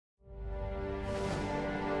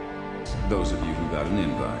those of you who got an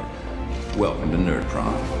invite, welcome to Nerd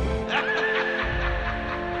Prom.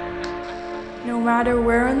 No matter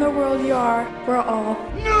where in the world you are, we're all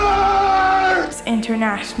nerds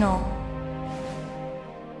international.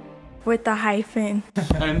 With the hyphen.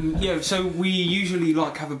 Yeah, so we usually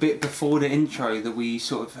like have a bit before the intro that we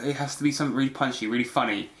sort of, it has to be something really punchy, really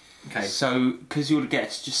funny. Okay. So, because you're the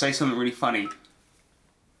guest, just say something really funny.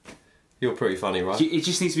 You're pretty funny, right? It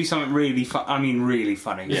just needs to be something really really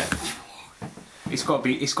funny. Yeah. It's got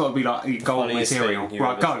to be like gold material.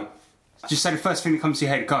 Right, go. Just say the first thing that comes to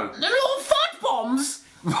your head, go. The little fart bombs!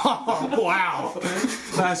 Oh, wow.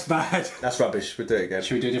 That's bad. That's rubbish. We'll do it again.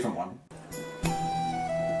 Should we do a different one?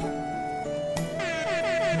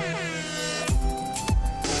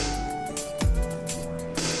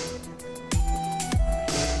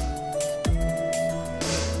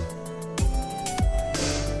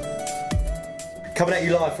 Coming at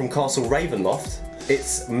you live from Castle Ravenloft,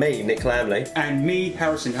 it's me, Nick Lamley. And me,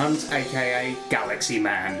 Harrison Hunt, aka Galaxy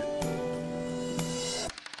Man.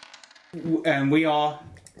 And we are...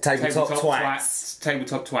 TableTopTwats.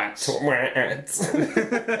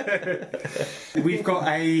 TableTopTwats. We've got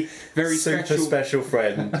a very super special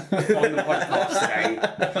friend on the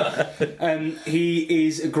podcast today. He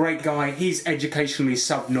is a great guy. He's educationally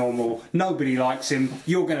subnormal. Nobody likes him.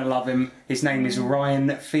 You're going to love him. His name is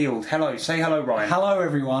Ryan Field. Hello. Say hello, Ryan. Hello,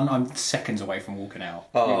 everyone. I'm seconds away from walking out.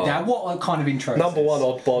 Oh. Now, what kind of intro Number is one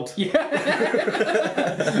odd bod.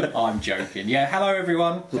 Yeah. I'm joking. Yeah, hello,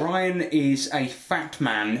 everyone. Ryan is a fat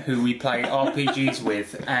man who we play RPGs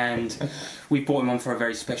with, and we brought him on for a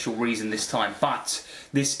very special reason this time. But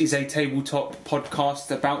this is a tabletop podcast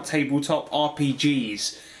about tabletop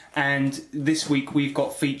RPGs. And this week we've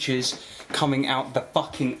got features coming out the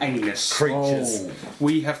fucking anus. Creatures. Oh.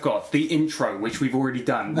 We have got the intro, which we've already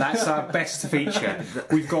done. That's our best feature.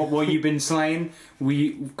 We've got What You've Been Slaying.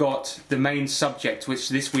 We've got the main subject, which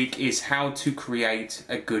this week is how to create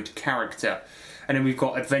a good character. And then we've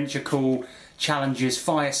got Adventure Call, challenges,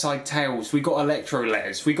 fireside tales, we got electro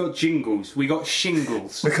letters, we got jingles, we got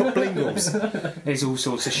shingles, We got blingles. there's all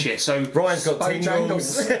sorts of shit. So Ryan's got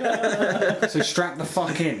tingles. so strap the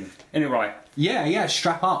fuck in, isn't it right? Yeah,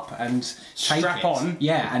 strap up and take Strap it. on?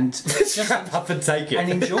 Yeah, and Strap up and take it.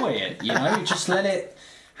 and enjoy it, you know? Just let it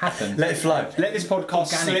happen. Let it flow. Let this podcast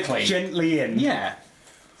slip Organically. gently in. Yeah.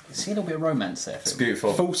 See a little bit of romance there. It's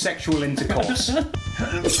beautiful. Full sexual intercourse.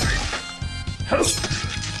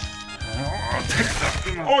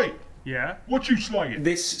 Oi! Yeah? What you slaying?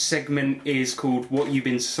 This segment is called What You've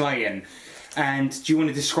Been Slaying. And do you want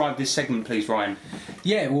to describe this segment, please, Ryan?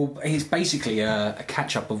 Yeah, well, it's basically a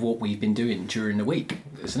catch-up of what we've been doing during the week,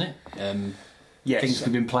 isn't it? Yes. Things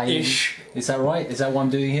we've been playing. Ish. Is that right? Is that what I'm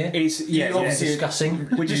doing here? It's, yeah, You're obviously discussing.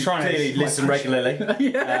 We're just trying Clearly to listen regularly.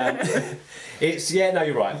 It's no,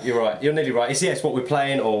 you're right. You're nearly right. It's what we're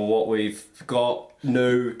playing or what we've got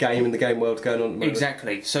new game in the game world going on at the moment.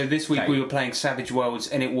 Exactly. So this week we were playing Savage Worlds,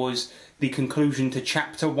 and it was the conclusion to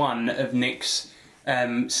Chapter 1 of Nick's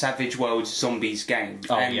Savage Worlds Zombies game.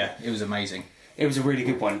 Oh, and yeah, it was amazing. it was a really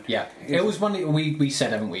good one. Yeah, it was one that we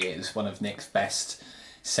said, haven't we? It was one of Nick's best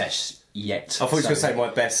sesh yet. I thought you were going to say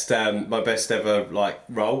my best ever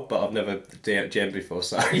role, but I've never GM'd before,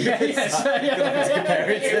 so It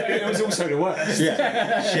was also the worst.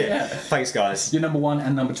 yeah, shit. Thanks, guys. You're number 1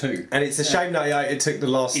 and number 2. And it's a shame that it took the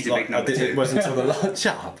last. He's a big number two. It wasn't until the last.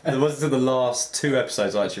 Shut up. It wasn't until the last 2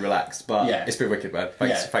 episodes I actually relaxed, but Yeah. it's been wicked, man.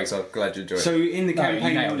 Thanks. I'm glad you enjoyed it. So in the No, you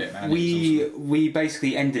campaign, nailed it, man. we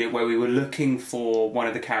basically ended it where we were looking for one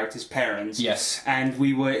of the characters' parents. Yes. And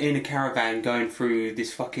we were in a caravan going through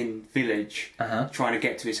this fucking village, trying to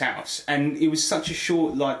get to his house. And it was such a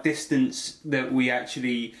short distance that we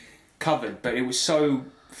actually covered, but it was so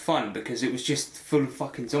fun because it was just full of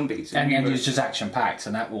fucking zombies. And it was just action packed,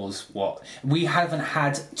 and that was what we haven't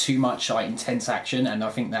had too much intense action, and I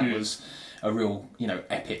think that was a real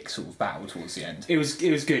epic sort of battle towards the end. It was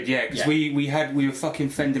good, yeah, because we were fucking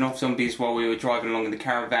fending off zombies while we were driving along in the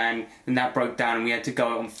caravan, and that broke down, and we had to go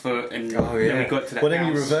out on foot, and then we got to the house. Then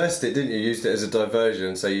you reversed it, didn't you? Used it as a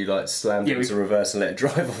diversion, so you slammed it into reverse and let it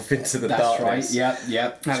drive off into the darkness. That's right. Yeah.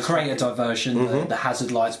 To create a diversion, the hazard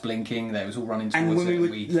lights blinking, they was all running towards and when it. we were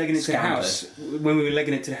legging it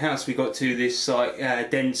to the house, we got to this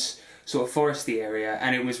dense sort of foresty area,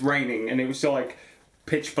 and it was raining, and it was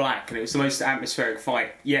pitch black, and it was the most atmospheric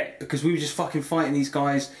fight yet, because we were just fucking fighting these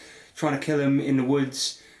guys, trying to kill them in the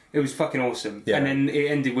woods. It was fucking awesome. Yeah. And then it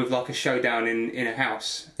ended with a showdown in a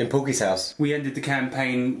house. In Porky's house. We ended the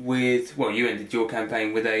campaign with, you ended your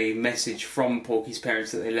campaign with a message from Porky's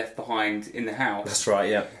parents that they left behind in the house. That's right,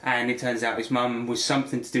 yeah. And it turns out his mum was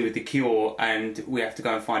something to do with the cure, and we have to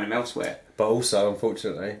go and find him elsewhere. But also,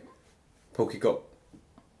 unfortunately, Corky got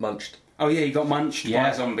munched. Oh yeah, he got munched by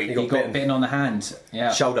a zombie. He got bitten on the hand.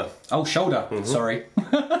 Yeah. Shoulder. Oh, shoulder. Sorry.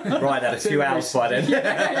 Right, had a few hours by then.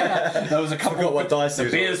 There was a couple. Forgot what dice The it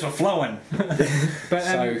was on. beers were flowing. But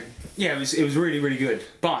So- yeah, it was really, really good.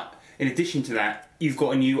 But in addition to that, you've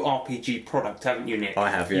got a new RPG product, haven't you, Nick? I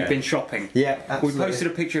have, yeah. You've been shopping. Yeah, We absolutely. posted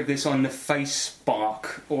a picture of this on the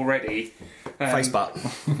Facebook already.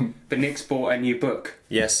 Facebook. But Nick's bought a new book.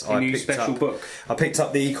 Yes, A I new picked special up. book. I picked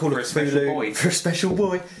up the Call of For a special Cthulhu boy. for a special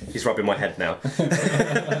boy. He's rubbing my head now.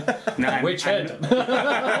 No, and- Which head?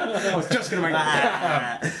 I was just going to make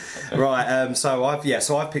that. Right, so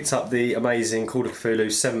I've picked up the amazing Call of Cthulhu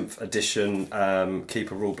 7th edition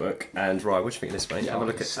Keeper rulebook. And right, what do you think of this, mate? Have a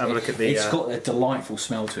look at the. It's got a delightful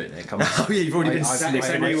smell to it. There comes. Oh yeah, you've already been It's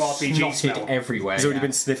sniffing a it. new RPG Snotted smell. everywhere. He's already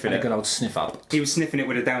been sniffing And it. a good old sniff up. He was sniffing it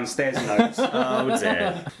with a downstairs nose. Oh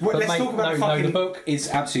dear. Well, But let's mate, talk about no, fucking... the book is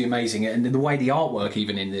absolutely amazing, and the way the artwork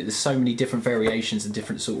even in it. There's so many different variations and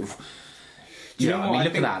different sort of. Do you Yeah, know I what? mean, I look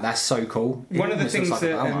at think that. That's so cool. It One of the almost looks things like a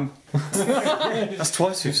that Balmer. That's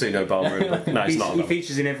twice we've seen Obama in it. No, it's not. he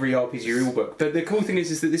features in every RPG rulebook. But the cool thing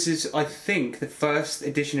is that this is, I think, the first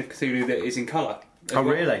edition of Cthulhu that is in colour. as Oh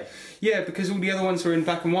well. really? Yeah, because all the other ones were in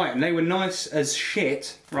black and white, and they were nice as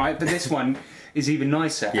shit, right? But this one is even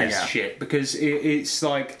nicer Yes. as shit because it's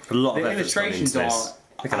like A lot of the effort's gone illustrations into are this.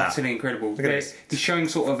 Look at that. utterly incredible. Look at this. He's showing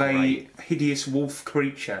sort of a hideous wolf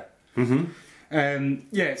creature. Mm-hmm.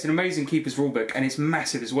 Yeah, it's an amazing Keeper's rulebook, and it's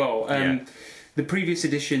massive as well. Yeah. The previous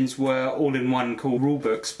editions were all in one called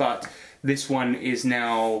rulebooks, but this one is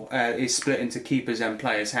now is split into Keepers and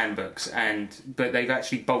Players handbooks, but they've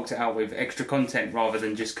actually bulked it out with extra content rather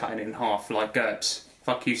than just cutting it in half like GURPS.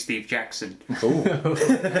 Fuck you, Steve Jackson.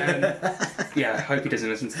 Yeah, I hope he doesn't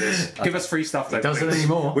listen to this. Give us free stuff, though. Doesn't please.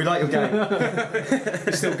 anymore. We like your game.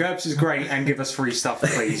 Still, GURPS is great, and give us free stuff,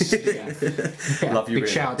 please. Love you. Big really.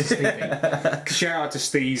 shout out to Stevie. Shout out to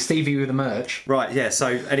Steve. Stevie with the merch. Right, yeah. So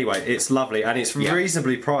anyway, it's lovely and it's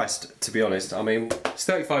reasonably priced. To be honest, I mean, It's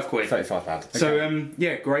 35 quid. £35. So,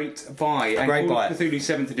 yeah, great buy. And Great Call buy. of Cthulhu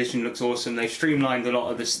 7th edition looks awesome. They streamlined a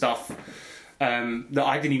lot of the stuff that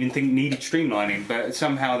I didn't even think needed streamlining, but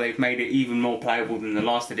somehow they've made it even more playable than the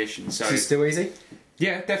last edition. So, Is it still easy?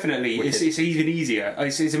 yeah, definitely. It's even easier.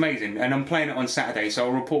 It's amazing. And I'm playing it on Saturday, so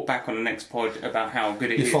I'll report back on the next pod about how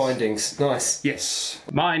good it Your is. findings, nice. Yes.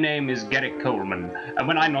 My name is Garrick Coleman, and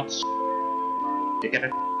when I'm not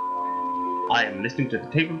together, I am listening to the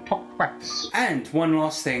TableTopTwats. And one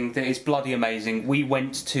last thing that is bloody amazing. We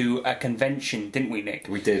went to a convention, didn't we, Nick?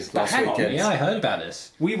 We did But last hang on, weekend. Yeah, I heard about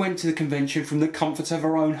this. We went to the convention from the comfort of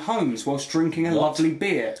our own homes whilst drinking a lovely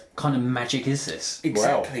beer. What kind of magic is this?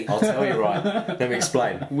 Exactly. Well, I'll tell you right. Let me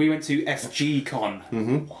explain. We went to FG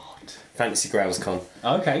Con. Fantasy Grounds Con.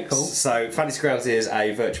 Okay, cool. So Fantasy Grounds is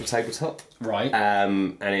a virtual tabletop. Right.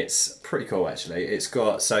 And it's pretty cool actually. It's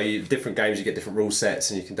got different games, you get different rule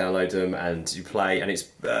sets and you can download them and you play, and it's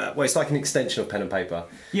it's like an extension of pen and paper.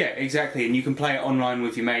 Yeah, exactly. And you can play it online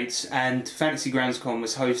with your mates. And Fantasy Grounds Con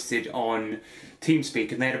was hosted on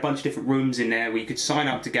TeamSpeak, and they had a bunch of different rooms in there where you could sign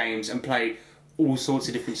up to games and play all sorts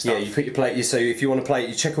of different stuff. Yeah, you put your play. So if you want to play,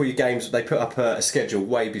 you check all your games. They put up a schedule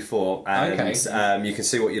way before, and you can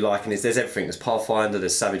see what you like. And there's everything. There's Pathfinder,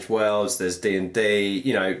 there's Savage Worlds, there's D&D.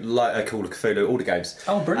 You know, like Call of Cthulhu, all the games.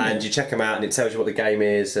 Oh, brilliant! And you check them out, and it tells you what the game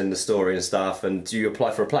is and the story and stuff. And you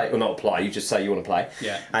apply for a play, or not apply. You just say you want to play.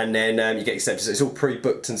 Yeah. And then you get accepted. So it's all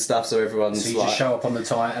pre-booked and stuff. So everyone's So you like, just show up on the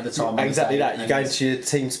time at the time. on exactly the day, that. You and go it's- into your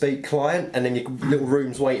TeamSpeak client, and then your little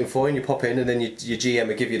room's waiting for you, and you pop in, and then your GM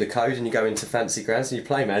will give you the code, and you go into Fantasy Grounds and you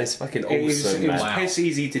play, man. It's fucking awesome, It was man. wow. Piss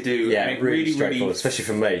easy to do. Yeah, and it really straightforward, especially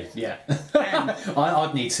for me. Yeah.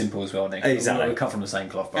 I'd need simple as well, Nick. Exactly. We come from the same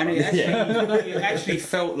cloth. And brother. it actually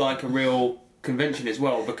felt like a real convention as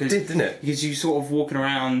well, because Didn't it? Because you sort of walking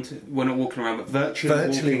around, well, not walking around, but virtually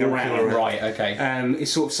walking around. Right, okay.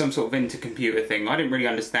 It's sort of some sort of intercomputer thing. I didn't really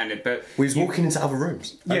understand it, but We was walking into other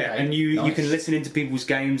rooms. yeah, Okay, and you nice. can listen into people's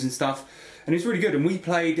games and stuff, and it's really good. And we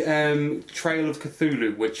played Trail of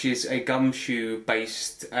Cthulhu, which is a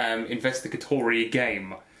gumshoe-based investigatory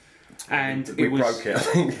game. And We it was broke it, I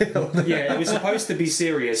think. yeah, it was supposed to be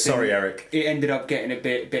serious. Sorry, and Eric. It ended up getting a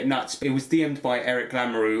bit nuts. It was DM'd by Eric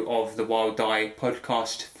Lamoureux of the Wild Die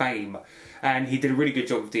podcast fame, and he did a really good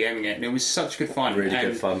job of DMing it, and it was such good fun. Really And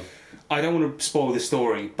good fun. I don't want to spoil the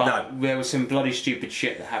story, but No. there was some bloody stupid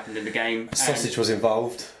shit that happened in the game. Sausage was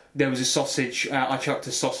involved. There was a sausage. I chucked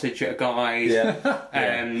a sausage at a guy. Yeah.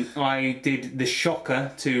 I did the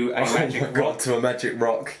shocker to a Oh magic my god, rock. to a magic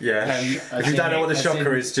rock. Yeah. If you don't know what the as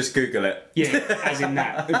shocker in- is, just Google it. Yeah, as in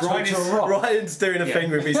that. Ryan's doing a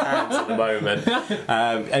thing with his hands at the moment.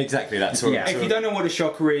 Exactly that. If you don't know what a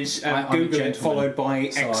shocker is, Google it followed by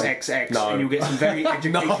XXX, and you'll get some very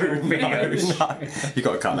educational videos. No. You've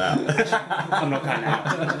got to cut that out. I'm not cutting out.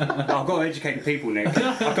 I've got to educate the people, Nick.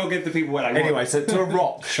 I've got to give the people what they want. Anyway, so to a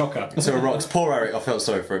rock. Shocker. To a rock. Poor Eric, I felt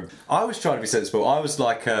sorry for him. I was trying to be sensible. I was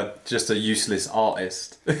like just a useless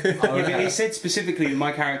artist. Yeah, but it said specifically that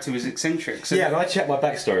my character was eccentric. So and I checked my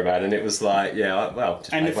backstory, man, and it was like,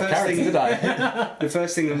 just and made my character today. The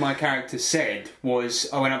first thing that my character said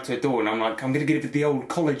was, I went up to a door and I'm like, I'm going to give it the old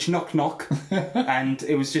college knock knock, and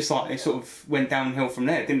it was just like it sort of went downhill from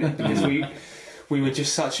there, didn't it? Because we were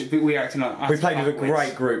just we were acting like we played with a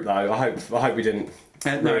great group though. I hope we didn't.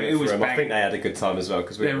 No, it was. I think they had a good time as well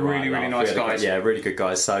because they're really nice guys. Really good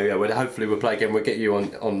guys. So hopefully we'll play again. We'll get you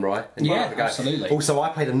on Rye. Yeah, absolutely. Also, I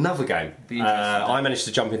played another game. I managed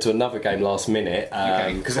to jump into another game last minute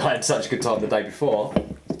because I had such a good time the day before.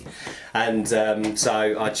 And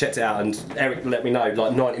so I checked it out, and Eric let me know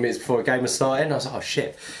like 90 minutes before the game was starting. I was like, oh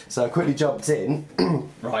shit! So I quickly jumped in,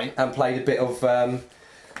 and played a bit of.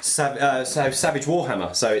 Savage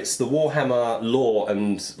Warhammer. So it's the Warhammer lore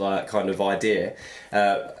and like kind of idea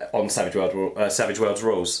on Savage Worlds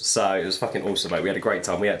rules. So it was fucking awesome, mate. We had a great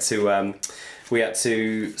time. We had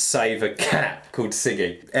to save a cat called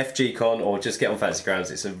Siggy. FGCon or just get on Fantasy Grounds.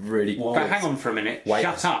 It's a really. But hang on for a minute.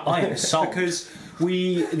 Shut up. I am sold. Because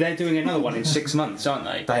they're doing another one in 6 months, aren't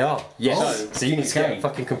they? They are. Yes. So you need to get a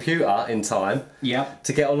fucking computer in time.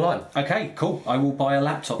 To get online. Okay, cool. I will buy a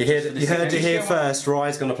laptop. You heard it here first.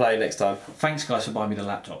 Ryan's going to play next time. Thanks, guys, for buying me the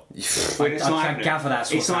laptop. I can't gather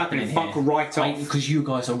that's what's happening here. Fuck right off. Because you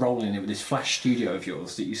guys are rolling it with this flash studio of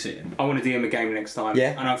yours that you sit in. I want to DM a game next time.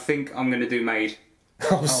 Yeah. And I think I'm going to do Made.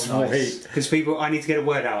 Oh, sweet. Because I need to get a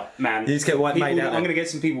word out, man. You need to get a word made out. I'm going to get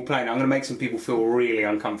some people playing. I'm going to make some people feel really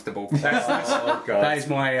uncomfortable. That is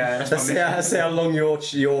my. Let's see how long your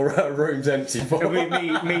room's empty for. It'll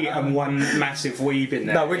be me and one massive weeb in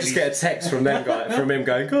there. No, we just get a text from him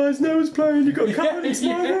going, guys, no one's playing. You got to come into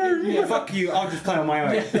my room. Yeah, fuck you. I'll just play on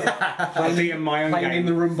my own. I'll be in my own playing game. in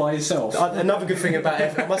the room by yourself. Another good thing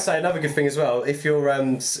I must say, another good thing as well. If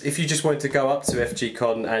you just wanted to go up to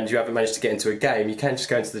FGCon and you haven't managed to get into a game, you can just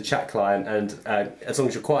go into the chat client and as long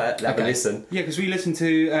as you're quiet, have a listen. Yeah, because we listened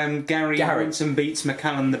to Gary Harrison Beats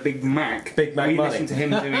McCallum the Big Mac. Big Mac. We listened to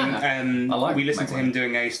him doing. We listened to him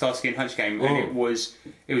doing a Starsky and Hutch game, and it was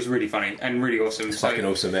really funny and really awesome. It's fucking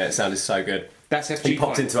awesome, man. It sounded so good. That's FG. He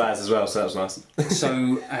popped into ours as well, so that was nice.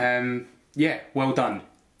 So yeah, well done.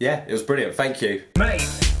 Yeah, it was brilliant. Thank you. Main.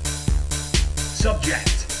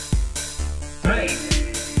 Subject. Main.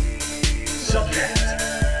 Subject.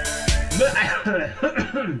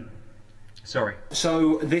 Sorry.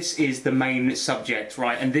 So this is the main subject,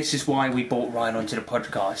 right? And this is why we brought Ryan onto the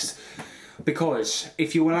podcast. Because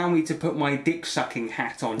if you allow me to put my dick-sucking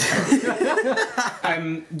hat on,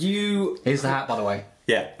 Here's the hat, by the way.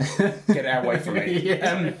 Yeah. Get it away from me.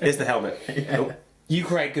 Here's the helmet. Oh. You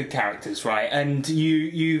create good characters, right? And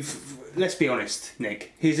you've. Let's be honest,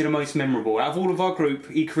 Nick. His are the most memorable. Out of all of our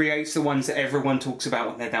group, he creates the ones that everyone talks about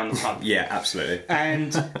when they're down the pub. Yeah, absolutely.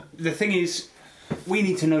 And the thing is, we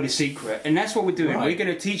need to know the secret, and that's what we're doing. Right. We're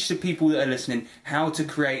going to teach the people that are listening how to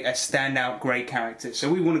create a standout great character.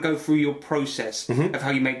 So we want to go through your process of how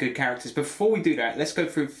you make good characters. But before we do that, let's go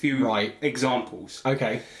through a few examples.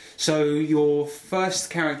 Okay. So your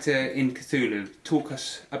first character in Cthulhu, talk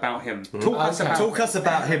us about him. Talk us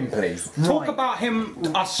about him, please. Talk about him,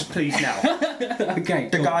 us, please, now. Okay.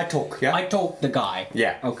 The guy talk, yeah? I talk the guy.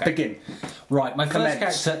 Yeah. Okay. Begin. Right, my first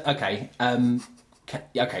character... Okay,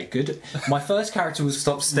 okay, good. My first character was...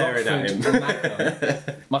 Stop staring at him. Magnum.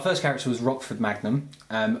 My first character was Rockford Magnum.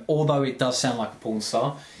 Although it does sound like a porn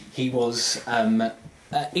star, he was an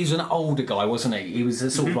older guy, wasn't he? He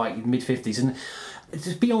was sort of like mid-50s, and...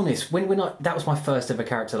 To be honest, when that was my first ever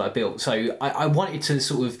character that I built, so I wanted to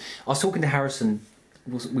sort of... I was talking to Harrison,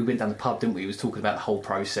 we went down the pub, didn't we? He was talking about the whole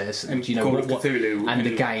process and you know what and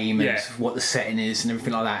the game and what the setting is and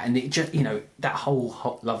everything like that, and it just, you know, that whole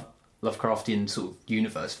Lovecraftian sort of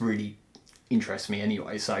universe really interests me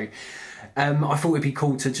anyway. So I thought it'd be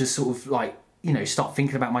cool to just sort of like, you know, start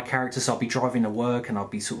thinking about my characters. So I'll be driving to work and I'll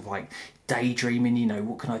be sort of like daydreaming, you know,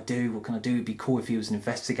 what can I do? It'd be cool if he was an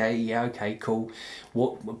investigator. Yeah, okay, cool.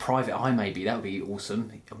 What private eye maybe? That would be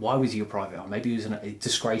awesome. Why was he a private eye? Maybe he was a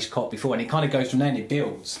disgraced cop before, and it kind of goes from there and it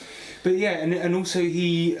builds. But yeah, and also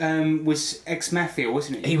he was ex-mafia,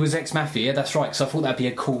 wasn't he? He was ex-mafia, that's right, because I thought that'd be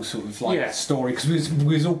a cool sort of like story, because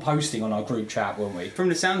we was all posting on our group chat, weren't we? From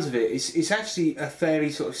the sounds of it, it's actually a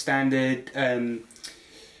fairly sort of standard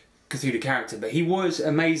Cthulhu character, but he was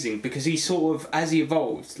amazing because he sort of, as he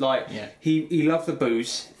evolved, like he loved the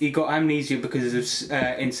booze. He got amnesia because of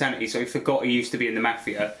insanity, so he forgot he used to be in the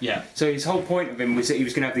mafia. Yeah. So his whole point of him was that he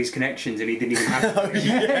was going to have these connections, and he didn't even have them.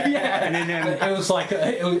 yeah. And then It was like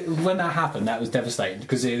when that happened, that was devastating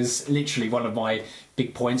because it was literally one of my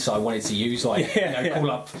big points I wanted to use, like call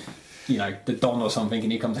up, the Don or something,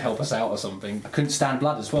 and he come to help us out or something. I couldn't stand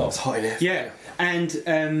blood as well. It's hot in here. Yeah, and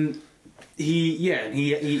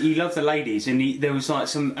he loved the ladies, and there was like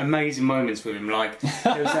some amazing moments with him. Like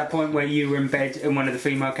there was that point where you were in bed, and one of the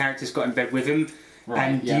female characters got in bed with him,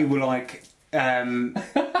 and you were like.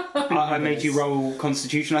 I made you roll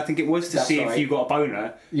Constitution, I think it was, to see if you got a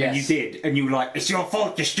boner. Yes. And you did, and you were like, "It's your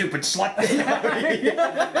fault, you stupid slut."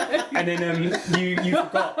 And then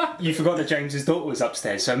you forgot that James's daughter was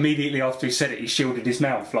upstairs. So immediately after he said it, he shielded his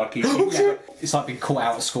mouth like he. It's like being caught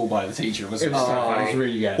out of school by the teacher. It was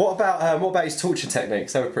really good. What about his torture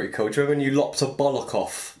techniques? They were pretty cool. Do you remember when you lopped a bollock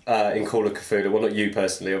off in Call of Cthulhu? Well, not you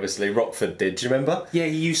personally, obviously. Rockford did. Do you remember? Yeah,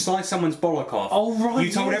 you sliced someone's bollock off. Oh right.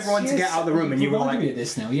 You told everyone to get out of the room, and you were like,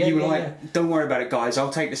 this now. "Don't worry about it, guys. I'll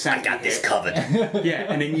take the sound. I got this covered."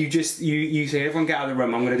 Yeah, and then you say, "Everyone get out of the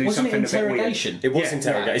room. I'm going to do Wasn't something it interrogation? a bit weird." It was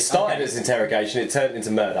interrogation. It started as interrogation. It turned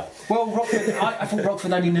into murder. Well, Rockford, I thought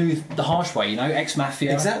Rockford only knew the harsh way,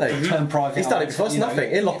 ex-mafia, Exactly. turned private. He's done it before. It's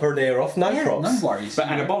nothing. He'll lop her an ear off. No props. No worries. But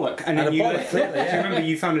and a bollock, and then And a you bollock, clearly, do you remember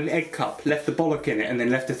you found an egg cup, left the bollock in it, and then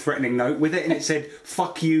left a threatening note with it, and it said,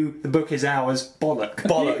 "Fuck you. The book is ours. Bollock."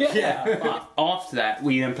 Bollock. Yeah. But after that,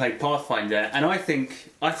 we then played Pathfinder, and I think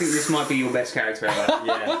this might be your best character ever.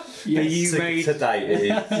 Yeah. You made Today it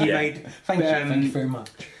is. you made Thank you very much.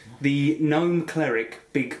 the gnome cleric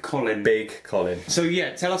Big Colin. Big Colin. So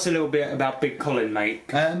yeah, tell us a little bit about Big Colin, mate.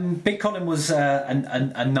 Big Colin was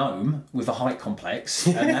a gnome with a height complex,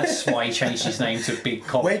 and that's why he changed his name to Big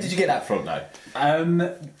Colin. Where did you get that from, though?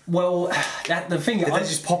 Well, the thing Did that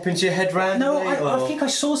just pop into your head randomly? No, I think I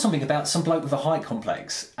saw something about some bloke with a height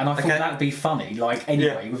complex, and I thought that would be funny,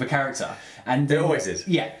 with a character. And it always is.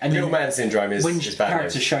 Yeah, and Little man syndrome is when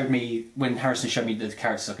bad. when Harrison showed me the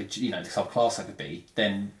characters I could, the subclass I could be,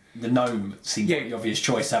 then the gnome seemed like the obvious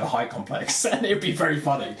choice to have a height complex, and it'd be very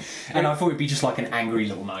funny. And I thought it'd be just like an angry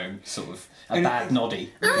little gnome, sort of a bad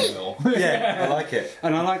noddy. Yeah, I like it.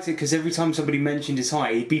 And I liked it because every time somebody mentioned his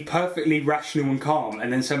height, he'd be perfectly rational and calm,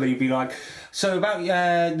 and then somebody'd be like, "So about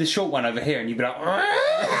the short one over here," and you'd be like,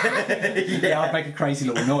 I'd make a crazy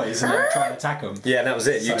little noise and I'd try and attack him. Yeah, and that was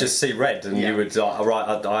it. You'd just see red, and you would like, all right,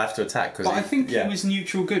 I have to attack. But I think he was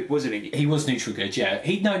neutral good, wasn't he? He was neutral good, yeah.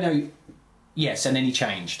 Yes, and then he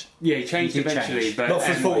changed. Yeah, he changed eventually, but not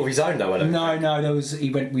for fault of his own, though. No.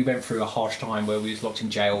 We went through a harsh time where we was locked in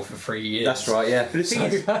jail for 3 years. That's right. Yeah. But the thing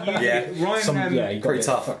is, Ryan, he got pretty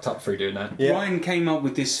tough. Fucked up through doing that. Yeah. Ryan came up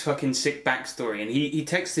with this fucking sick backstory, and he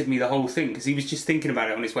texted me the whole thing because he was just thinking about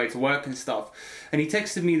it on his way to work and stuff. And he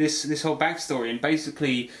texted me this whole backstory, and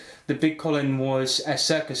basically, the Big Colin was a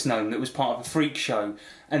circus gnome that was part of a freak show,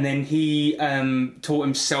 and then he taught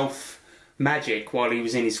himself magic while he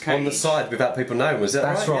was in his cage on the side without people knowing. Was that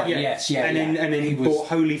That's right? Yeah. Yes, And then he brought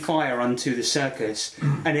holy fire onto the circus,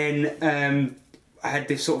 and then I had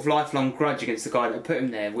this sort of lifelong grudge against the guy that put him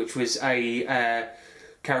there, which was a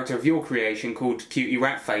character of your creation called Cutie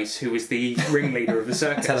Ratface, who was the ringleader of the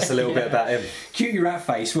circus. Tell us a little bit about him. Cutie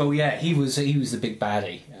Ratface. Well, yeah, he was the big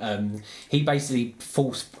baddie. He basically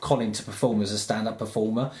forced Colin to perform as a stand-up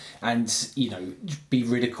performer, and be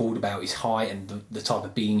ridiculed about his height and the type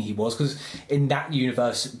of being he was. Because in that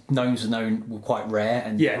universe, gnomes were quite rare,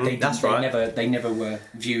 and they never were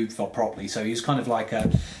viewed for properly. So he was kind of like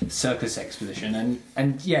a circus exposition.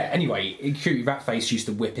 And yeah, anyway, Cutie Ratface used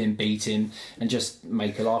to whip him, beat him, and just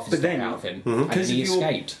make a laugh out of him. And he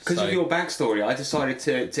escaped. Because of your backstory, I decided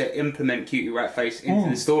to implement Cutie Ratface into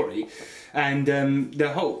the story. And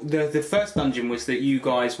the first dungeon was that you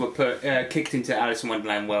guys were kicked into Alice in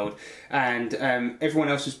Wonderland world, and everyone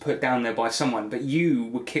else was put down there by someone, but you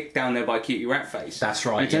were kicked down there by Cutie Ratface. That's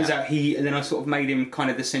right. And it turns out and then I sort of made him kind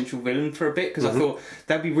of the central villain for a bit, because I thought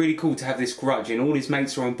that'd be really cool to have this grudge, and all his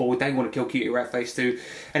mates are on board. They want to kill Cutie Ratface too.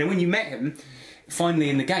 And then when you met him, finally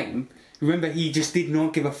in the game, remember he just did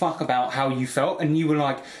not give a fuck about how you felt, and you were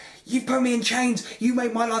like, "You put me in chains, you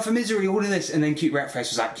make my life a misery, all of this." And then Cute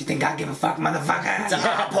Ratface was like, "You think I give a fuck, motherfucker?"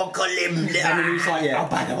 And then he was like, "Oh,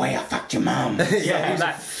 by the way, I fucked your mum." Yeah,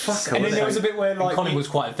 and then there was a bit where like Colin was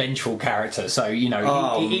quite a vengeful character, so he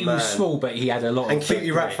was small, but he had a lot. And of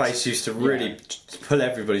Cutie Ratface used to really pull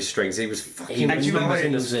everybody's strings. He was fucking. He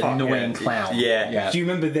was an annoying clown. Yeah. Do you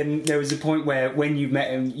remember then there was a point where when you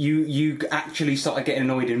met him, you actually started getting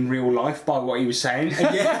annoyed in real life by what he was saying?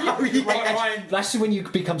 That's when you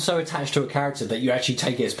become so attached to a character that you actually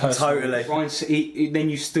take it as personal. Totally. Ryan, then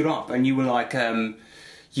you stood up and you were like,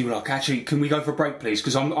 actually, can we go for a break, please?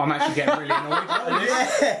 Because I'm actually getting really annoyed.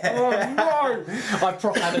 Oh no! I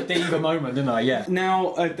probably had a diva moment, didn't I? Yeah.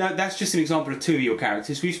 Now, that's just an example of two of your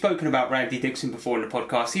characters. We've spoken about Randy Dixon before in the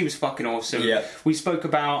podcast. He was fucking awesome. Yeah. We spoke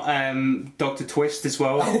about Dr. Twist as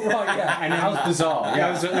well. Oh, right, yeah. And that was bizarre.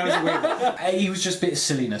 Yeah. That was a weird one. He was just a bit of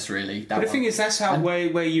silliness, really. But the thing is, that's how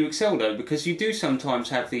where you excel, though, because you do sometimes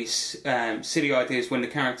have these silly ideas when the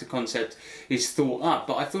character concept is thought up.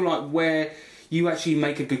 But I feel like where you actually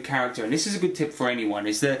make a good character, and this is a good tip for anyone,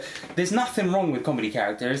 is that there's nothing wrong with comedy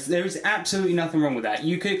characters. There is absolutely nothing wrong with that.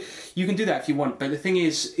 You can do that if you want, but the thing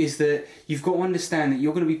is that you've got to understand that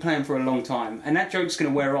you're going to be playing for a long time, and that joke's going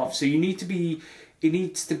to wear off. So it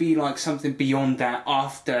needs to be like something beyond that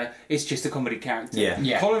after it's just a comedy character.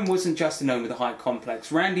 Yeah. Colin wasn't just a gnome with a height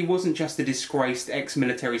complex. Randy wasn't just a disgraced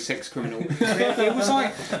ex-military sex criminal. It was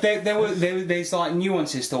like there's like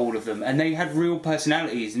nuances to all of them, and they had real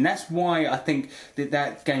personalities, and that's why I think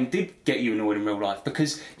that game did get you annoyed in real life,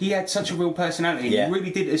 because he had such a real personality. And you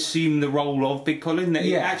really did assume the role of Big Colin that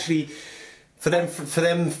it actually. For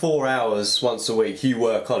them 4 hours once a week, you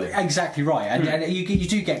were Colin. Exactly right, and you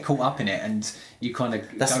do get caught up in it, and you kind of.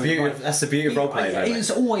 That's the beauty of roleplay. It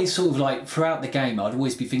was always sort of like throughout the game, I'd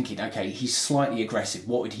always be thinking, okay, he's slightly aggressive.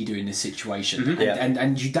 What would he do in this situation?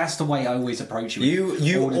 And that's the way I always approach it.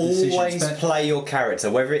 You always play your character,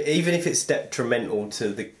 even if it's detrimental to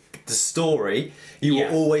the story. You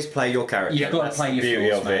will always play your character. You've got to play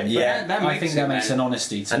your flaws, man. Yeah, I think that makes an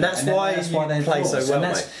honesty to and it. That's why they play so well,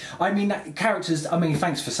 mate. I mean, characters. I mean,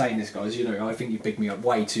 thanks for saying this, guys. You know, I think you picked me up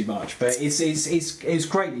way too much, but it's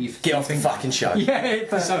great that you get off the fucking show.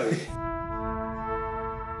 Yeah. So.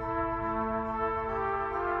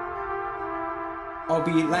 I'll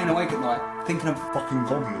be laying awake at night thinking of Fucking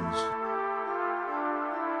goblins.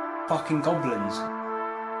 fucking goblins.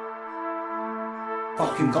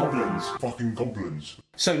 Fucking goblins. Fucking goblins.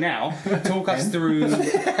 So now, talk us through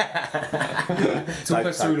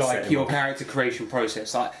like your character creation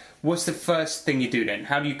process. Like, what's the first thing you do then?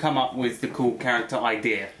 How do you come up with the cool character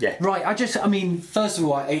idea? Yeah. Right, I mean, first of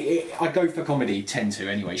all, I go for comedy, tend to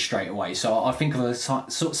anyway, straight away. So I think of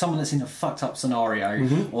someone that's in a fucked up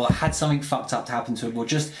scenario, or had something fucked up to happen to them, or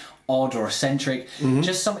just odd or eccentric,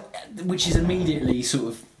 just something which is immediately sort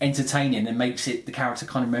of entertaining and makes it the character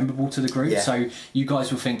kind of memorable to the group. So you guys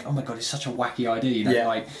will think, oh my god, it's such a wacky idea, you know,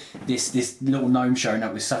 like this little gnome showing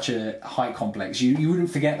up with such a height complex. You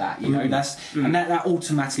wouldn't forget that, you know. That's and that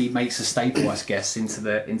automatically makes a staple, I guess, into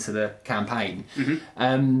the campaign.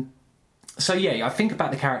 So yeah, I think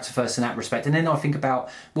about the character first in that respect, and then I think about,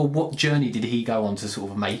 well, what journey did he go on to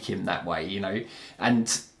sort of make him that way, you know,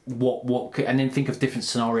 and and then think of different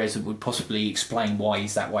scenarios that would possibly explain why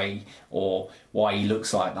he's that way, or why he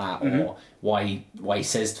looks like that, or why he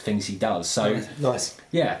says the things he does. So nice.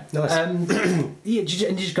 Yeah. Nice. And you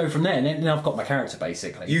just go from there, and then I've got my character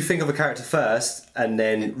basically. You think of a character first, and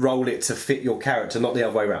then roll it to fit your character, not the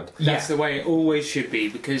other way around. That's the way it always should be,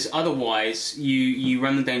 because otherwise you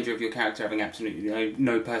run the danger of your character having absolutely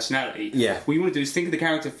no personality. Yeah. What you want to do is think of the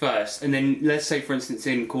character first, and then let's say, for instance,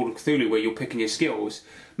 in Call of Cthulhu, where you're picking your skills,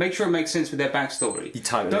 make sure it makes sense with their backstory.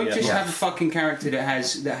 Don't just have a fucking character that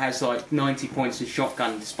has like 90 points in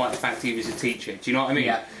shotgun, despite the fact he was a teacher. Do you know what I mean?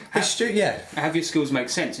 Yeah. Have your skills make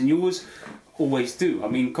sense, and yours always do. I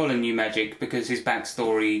mean, Colin knew magic because his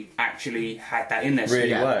backstory actually had that in there.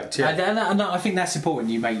 Really worked. Yeah. And I think that's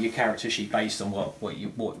important. You make your character sheet based on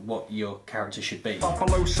what your character should be.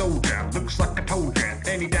 Buffalo soldier, looks like I told ya.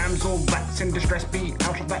 Any damsel that's in distress, be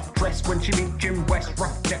out of that dress when she meet Jim West.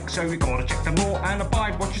 Rough check, so you gotta check the law and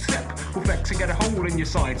abide what you step. Will flex and get a hole in your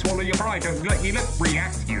side. Swallow your pride, don't let your lip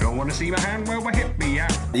react. You don't want to see my hand where my hip be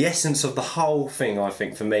at. The essence of the whole thing, I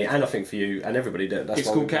think, for me, and I think for you and everybody, that's it's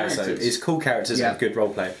why cool characters. It's cool characters and good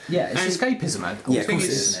roleplay. Yeah, it's escapism, man. Yeah, of course it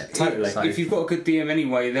is, isn't it? Totally. If you've got a good DM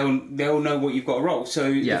anyway, they'll know what you've got to roll.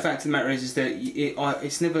 So the fact of the matter is that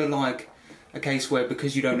it's never like a case where,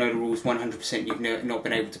 because you don't know the rules 100%, you've not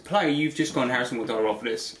been able to play. You've just gone, Harrison, what do I roll for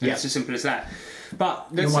this? And it's as simple as that. But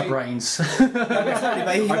you're my brains.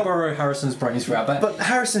 I borrow Harrison's brains throughout that. But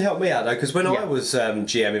Harrison helped me out though, because when I was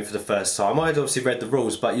GMing for the first time, I'd obviously read the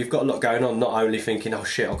rules, but you've got a lot going on. Not only thinking, oh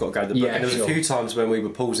shit, I've got to go to the book. And there was a few times when we were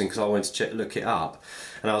pausing because I went to look it up.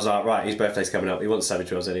 And I was like, right, his birthday's coming up. He wants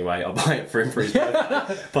Savage Worlds anyway. I'll buy it for him for his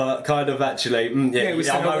birthday. But kind of actually, I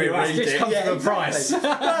know we read it. Comes to the price.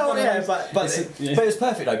 Well, yeah, but it was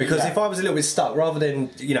perfect though, because if I was a little bit stuck, rather than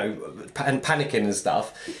panicking and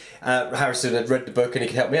stuff, Harrison had read the book and he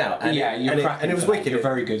could help me out. And Yeah, you're cracking and it was for that. wicked. You're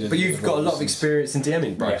very good at But you've the got a lot of roles. experience in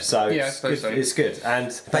DMing, bro. Yeah. So, Yeah, I it's suppose good. so. It's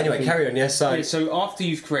good. But anyway, carry on. Yeah. So Yeah, so after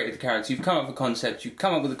you've created the character, you've come up with a concept, you've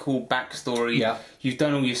come up with a cool backstory, Yeah. you've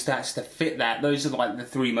done all your stats to fit that. Those are like the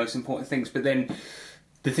three most important things. But then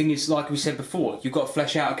the thing is, like we said before, you've got to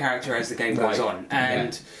flesh out a character as the game goes Right. on.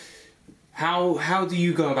 And how do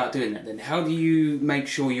you go about doing that then? How do you make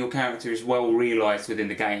sure your character is well realised within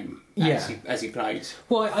the game as he plays?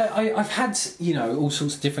 Well, I've had, you know, all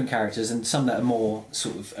sorts of different characters, and some that are more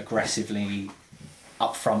sort of aggressively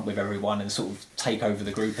upfront with everyone and sort of take over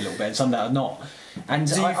the group a little bit, and some that are not. And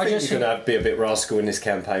do you I think just you're going to be a bit rascal in this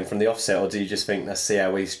campaign from the offset, or do you just think let's see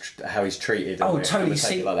how he's treated? And Oh, we're totally. gonna take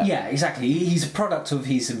See, it like that? yeah, exactly. He's a product of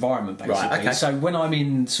his environment, basically. Right, okay. So when I'm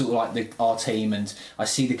in sort of like our team and I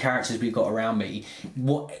see the characters we've got around me,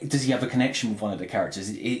 what does he have a connection with one of the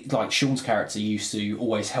characters? Like Sean's character used to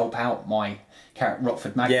always help out my character,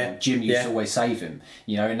 Rockford Magnum. Yeah, Jim used yeah. to always save him,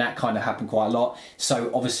 you know, and that kind of happened quite a lot. So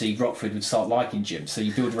obviously Rockford would start liking Jim. So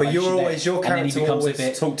you build a But relationship your there, and then he character becomes always a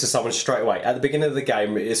bit. talk to someone straight away. At the beginning of the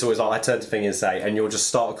game, it's always like I turn to Thing and say, and you'll just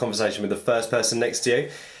start a conversation with the first person next to you.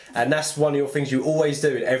 And that's one of your things you always do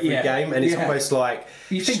in every Yeah. game, and it's Yeah. almost like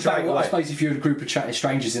You think straight about what I away. suppose if you had a group of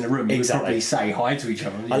strangers in a room, you Exactly. would probably say hi to each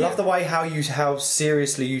other. I love the way how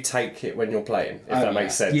seriously you take it when you're playing, if Oh, that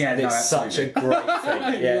makes sense. Yeah, no, it's such a great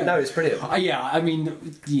thing. Yeah, no, it's brilliant. Yeah, I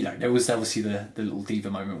mean, you know, there was obviously the little diva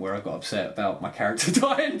moment where I got upset about my character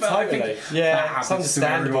dying, but I Totally. think that Yeah, happens it's to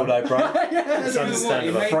understandable everyone. though, bro. It's You know what?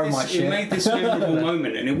 understandable. Throw my shit. It made this memorable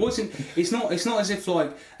moment, and it wasn't. It's not as if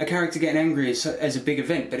like a character getting angry as a big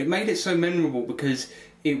event, but it made it so memorable because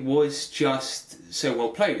it was just so well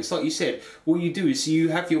played. It's like you said. What you do is you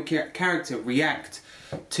have your character react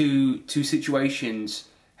to situations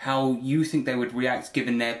how you think they would react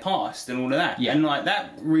given their past and all of that. Yeah. And like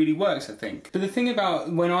that really works, I think. But the thing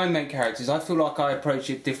about when I make characters, I feel like I approach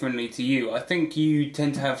it differently to you. I think you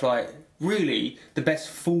tend to have like really the best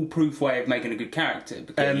foolproof way of making a good character.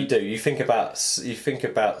 Yeah, you do. You think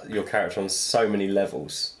about your character on so many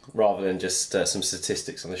levels rather than just some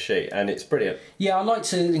statistics on the sheet, and it's brilliant. Yeah, I like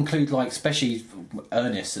to include, like, especially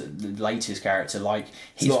Ernest, the latest character. Like,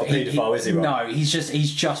 he's not a paedophile, is he, Rob? No, he's just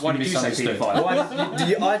Why did you say misunderstood.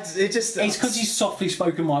 paedophile? It's because he's softly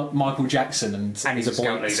spoken Michael Jackson and he's a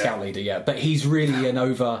scout leader. Yeah, but he's really an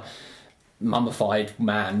over mummified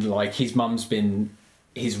man. Like, his mum's been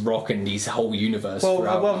his rock and his whole universe. Well,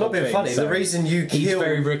 throughout well, the not whole being thing. funny. So The reason you he's killed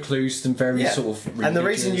very recluse and very sort of and the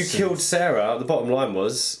reason you religious killed Sarah, the bottom line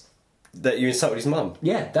was that you insulted his mum.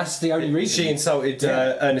 Yeah, that's the only reason. She insulted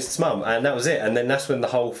Ernest's mum, and that was it. And then that's when the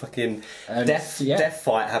whole fucking death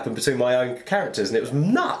fight happened between my own characters, and it was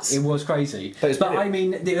nuts. It was crazy. But I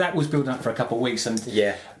mean, that was building up for a couple of weeks, and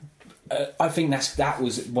yeah. I think that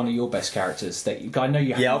was one of your best characters. That I know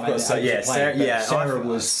you. Yeah, I've got to say, Sarah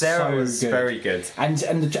was so good. very good. And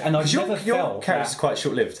I've never Your felt character's that. quite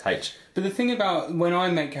short-lived, H. But the thing about when I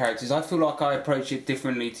make characters, I feel like I approach it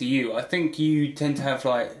differently to you. I think you tend to have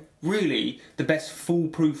like really the best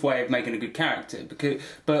foolproof way of making a good character.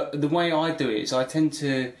 But the way I do it is I tend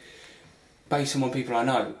to base them on people I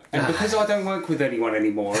know, and because I don't work with anyone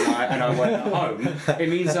anymore and I work at home, it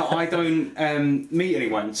means that I don't meet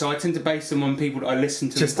anyone. So I tend to base them on people that I listen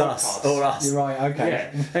to. Just us or us. You're right.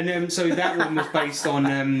 Okay. Yeah, and so that one was based on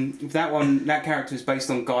that character was based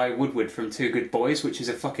on Guy Woodward from Two Good Boys, which is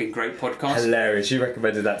a fucking great podcast. Hilarious. You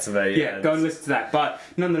recommended that to me. Yeah, go and listen to that. But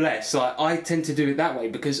nonetheless, like I tend to do it that way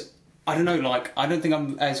because I don't know, like I don't think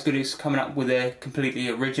I'm as good as coming up with a completely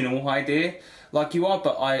original idea like you are,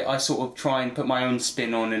 but I sort of try and put my own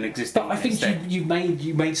spin on an existing. But I think you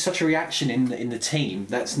made such a reaction in the team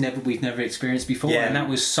that's we've never experienced before, Yeah. and that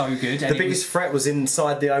was so good. The biggest threat was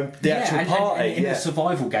inside the actual party. And in a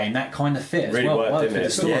survival game, that kind of fit as Really well. worked, didn't for it? the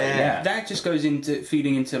story. Yeah. that just goes into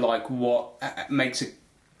feeding into like what makes a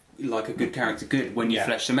good character good when you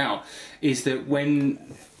flesh them out. Is that when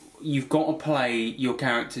you've got to play your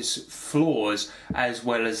character's flaws as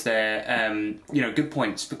well as their good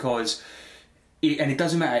points, because it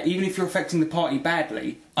doesn't matter, even if you're affecting the party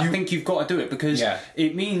badly, I think you've got to do it because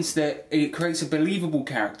it means that it creates a believable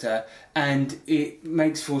character and it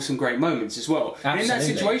makes for some great moments as well. And in that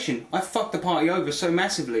situation, I fucked the party over so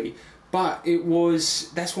massively, but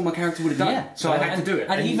that's what my character would have done. So I had to do it.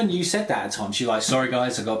 And even you said that at times. You're like, "Sorry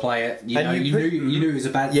guys, I got to play it." You And know, you knew it was a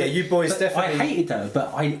bad. Yeah, thing. you boys But definitely. I hated her,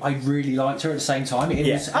 but I really liked her at the same time.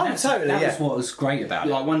 It was, Oh, totally, That yeah. was what was great about it.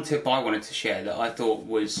 Like one tip I wanted to share that I thought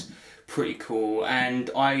was pretty cool, and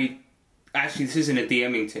this isn't a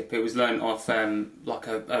DMing tip, it was learned off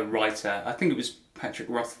a writer, I think it was Patrick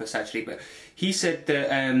Rothfuss actually, but he said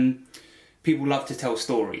that people love to tell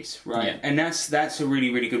stories, right? Yeah. And that's a really,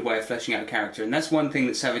 really good way of fleshing out a character. And that's one thing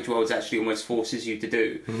that Savage Worlds actually almost forces you to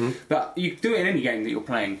do. But you do it in any game that you're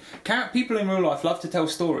playing. People in real life love to tell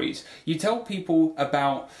stories. You tell people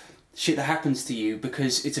about shit that happens to you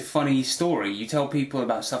because it's a funny story. You tell people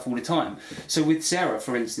about stuff all the time. So with Sarah,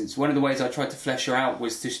 for instance, one of the ways I tried to flesh her out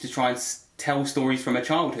was just to try and tell stories from her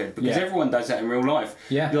childhood, because everyone does that in real life.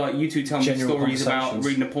 Yeah. Like, you two tell me stories about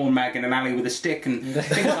reading a porn mag in an alley with a stick and things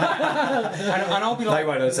like that. And I'll be like... They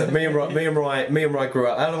won't understand. Me and Rye grew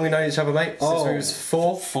up. How long we known each other, mate? Since we was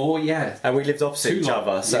 4? 4, yeah. And we lived opposite each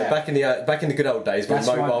other. So back in the good old days when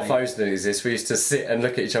mobile phones didn't exist, we used to sit and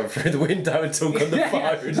look at each other through the window and talk on the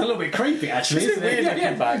phone. It's a little bit creepy, actually, isn't it?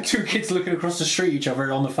 Looking back. 2 kids looking across the street at each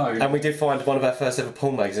other on the phone. And we did find one of our first ever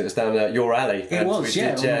porn mags. It was down your alley. It was,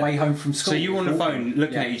 on the way home from school. So you were on the phone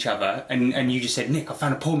looking at each other, and you just said, Nick, I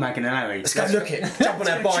found a porn mag in an alley. Let's go look it. Jump on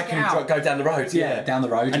our bike and go down the road. Yeah, down the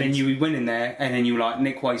road. And then you went in there, and then you were like,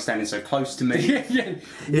 Nick, why are you standing so close to me?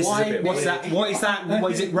 Why? What's that? What is that? Why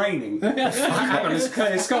is it raining? Hang on, it's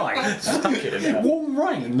clear sky. Stuck it in there. Warm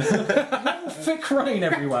rain. Thick rain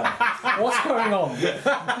everywhere. What's going on?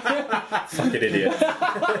 Fucking idiot.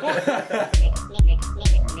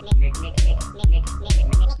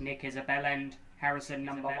 Nick is a bell end. Harrison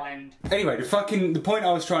number 1. Anyway, the point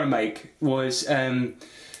I was trying to make was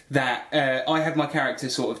that I had my character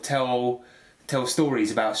sort of tell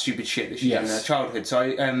stories about stupid shit that she'd done in her childhood. So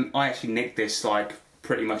I actually nicked this like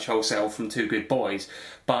pretty much wholesale from Two Good Boys.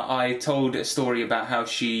 But I told a story about how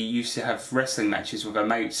she used to have wrestling matches with her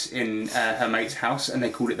mates in her mate's house, and they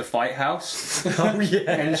called it the Fight House. Oh yeah.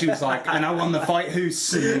 And she was like, and I won the Fight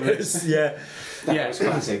House. Yeah. That was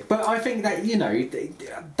classic. But I think that,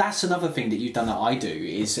 that's another thing that you've done that I do,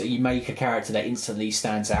 is that you make a character that instantly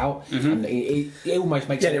stands out, and it almost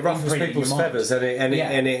makes it ruffles people's feathers, and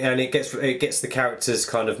it gets the characters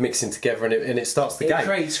kind of mixing together, and it starts the game. It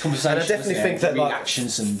creates conversation. And I definitely think that, like,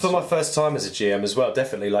 for my first time as a GM as well,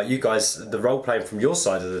 definitely, like, you guys, the role playing from your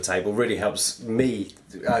side of the table really helps me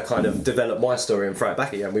kind of develop my story and throw it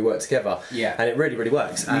back at you, and we work together. Yeah. And it really, really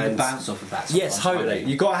works. You can bounce off of that. Yes, totally.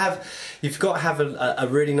 You've got to have a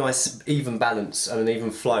really nice even balance and an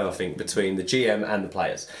even flow, I think, between the GM and the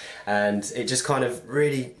players, and it just kind of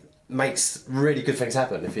really makes really good things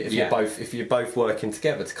happen if you're both working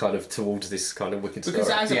together to kind of towards this kind of wicked story. Because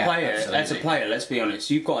as a player, let's be honest,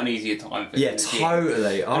 you've got an easier time. Yeah,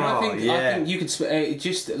 totally. And I think you could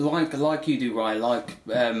just like you do, Ryan. I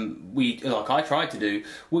tried to do.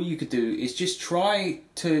 What you could do is just try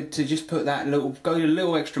to just put that go a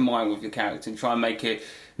little extra mile with your character and try and make it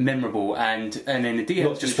memorable, and then the DM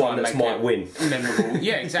not just one that might win. Memorable.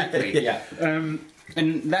 Yeah, exactly. Yeah.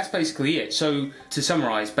 And that's basically it. So, to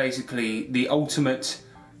summarise, basically, the ultimate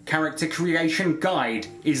character creation guide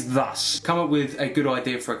is thus. Come up with a good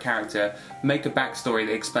idea for a character, make a backstory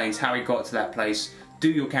that explains how he got to that place, do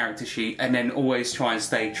your character sheet, and then always try and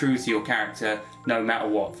stay true to your character, no matter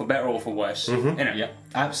what, for better or for worse. Yep,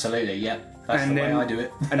 absolutely, yep. That's the way I do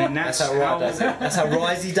it. And then that's how Rye does it. That's how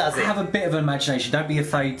Risey does it. Have a bit of an imagination. Don't be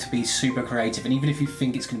afraid to be super creative. And even if you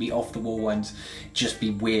think it's going to be off the wall and just be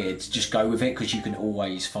weird, just go with it, because you can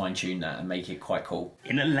always fine tune that and make it quite cool.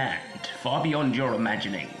 In a land far beyond your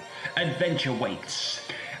imagining, adventure waits.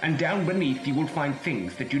 And down beneath you will find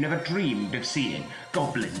things that you never dreamed of seeing.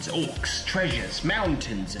 Goblins, orcs, treasures,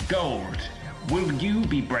 mountains of gold. Will you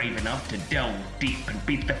be brave enough to delve deep and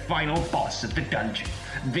beat the final boss of the dungeon?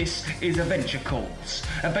 This is Adventure Calls,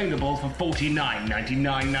 available for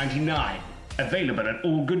 $49.99.99. Available at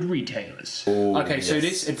all good retailers. Okay, so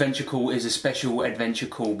this adventure call is a special adventure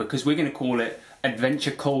call because we're going to call it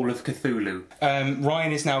Adventure Call of Cthulhu.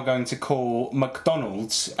 Ryan is now going to call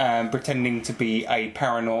McDonald's, pretending to be a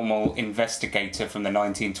paranormal investigator from the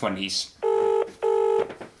 1920s.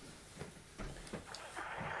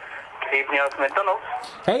 Evening, McDonald's.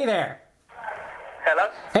 Hey there.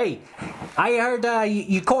 Hello? Hey, I heard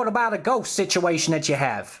you called about a ghost situation that you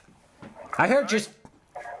have. I heard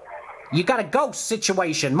you got a ghost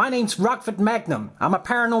situation. My name's Rockford Magnum. I'm a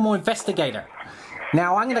paranormal investigator.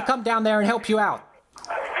 Now, I'm going to come down there and help you out.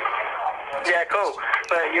 Yeah, cool.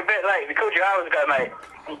 But you're a bit late. We called you hours ago, mate.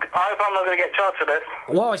 I hope I'm not going to get charged for this.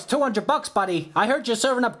 Well, it's $200, buddy. I heard you're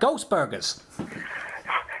serving up ghost burgers. $200?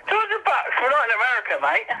 We're not in America,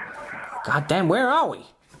 mate. God damn, where are we?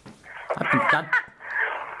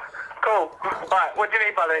 Cool. Right, what do you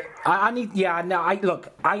need, buddy?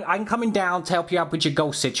 I'm coming down to help you out with your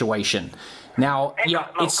ghost situation. Now,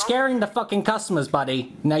 it's scaring the fucking customers,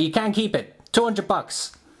 buddy. Now, you can't keep it.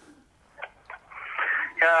 $200.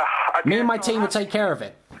 Yeah, Me and my team will take care of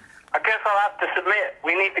it. I guess I'll have to submit.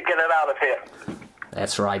 We need to get it out of here.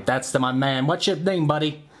 That's right. That's my man. What's your name,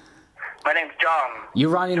 buddy? My name's John. You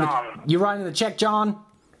writing John. you writing the check, John?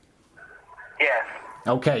 Yes.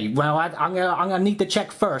 Okay. Well, I'm gonna need the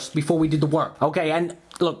check first before we do the work. Okay. And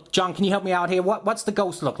look, John, can you help me out here? What's the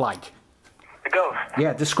ghost look like? The ghost?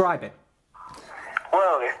 Yeah. Describe it.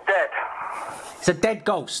 Well, it's dead. It's a dead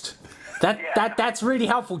ghost. That's really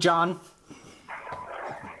helpful, John.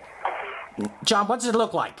 John, what does it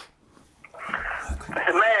look like? It's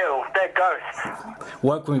a male, dead ghost.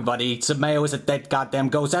 Work with me, buddy. It's a male, it's a dead goddamn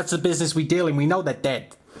ghost. That's the business we deal in. We know they're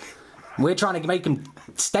dead. We're trying to make them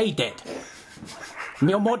stay dead.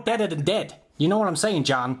 You're more deader than dead. You know what I'm saying,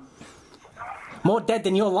 John? More dead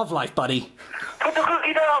than your love life, buddy. Put the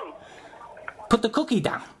cookie down! Put the cookie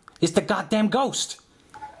down. It's the goddamn ghost.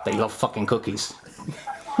 They love fucking cookies.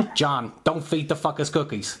 John, don't feed the fuckers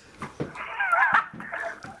cookies.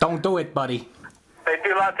 Don't do it, buddy. They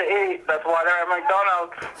do like to eat, that's why they're at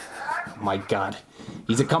McDonald's. My God.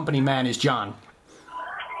 He's a company man, is John.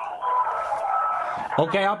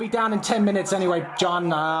 Okay, I'll be down in 10 minutes anyway,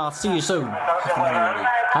 John. I'll see you soon.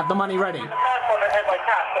 Have the money ready.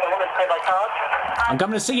 I'm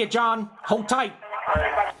coming to see you, John. Hold tight.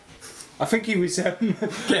 I think he was getting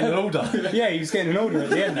an order. Yeah, he was getting an order at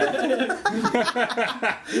the end there.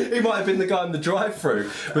 He might have been the guy in the drive-through.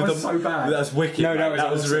 That was so bad. That's wicked. No, that was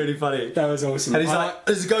that was awesome. really funny. That was awesome. And he's like,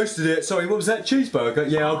 "There's a ghost in it." Sorry, what was that? Cheeseburger?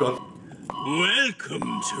 Yeah, hold on.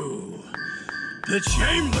 Welcome to the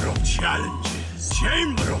Chamber of Challenges.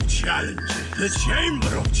 Chamber of Challenges. The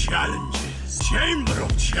Chamber of Challenges. Chamber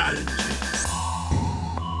of Challenges.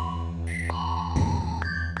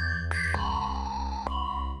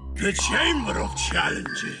 The Chamber of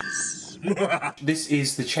Challenges. This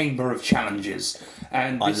is the Chamber of Challenges,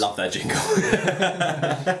 and I love that jingle.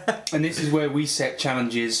 And this is where we set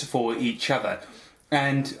challenges for each other.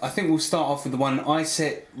 And I think we'll start off with the one I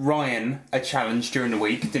set Ryan a challenge during the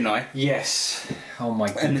week, didn't I? Yes. Oh my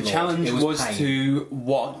god. And the challenge was pain. to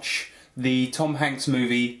watch the Tom Hanks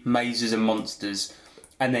movie Mazes and Monsters,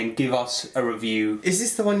 and then give us a review. Is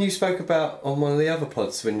this the one you spoke about on one of the other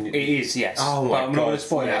pods? When It is, yes. Oh my But I'm not God, going to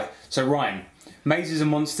spoil yeah. it. So Ryan, Mazes and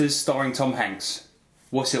Monsters starring Tom Hanks.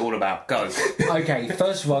 What's it all about? Go. Okay,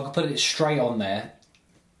 first of all, I can put it straight on there.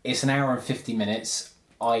 It's an hour and 50 minutes.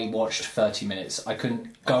 I watched 30 minutes. I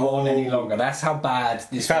couldn't go on any longer. That's how bad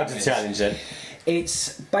this You found film the is. challenge then?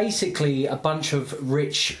 It's basically a bunch of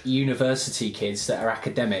rich university kids that are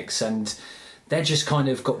academics, and they're just kind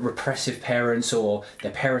of got repressive parents, or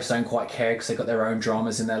their parents don't quite care because they've got their own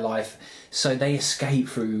dramas in their life. So they escape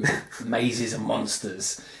through mazes and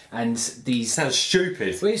monsters. And these... Sounds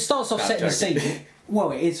stupid. Well, it starts off No, setting the joking. scene.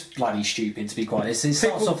 Well, it is bloody stupid, to be quite honest. It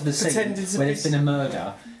starts off with the scene pretending to where be- there's been a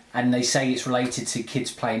murder, and they say it's related to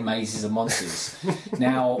kids playing mazes and monsters.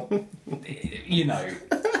 Now, you know,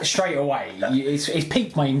 straight away, it's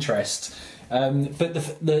piqued my interest. But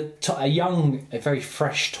a very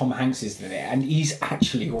fresh Tom Hanks is in it, and he's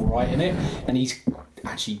actually all right in it, and he's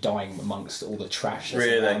actually dying amongst all the trash that's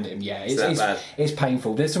Really? around him. Yeah, Is that bad? it's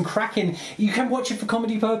painful. There's some cracking. You can watch it for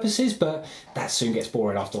comedy purposes, but that soon gets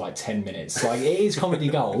boring after like 10 minutes. Like, it is comedy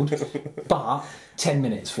gold, but 10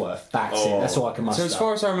 minutes worth. That's it. That's all I can muster. So as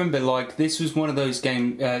far as I remember, like this was one of those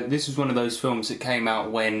films that came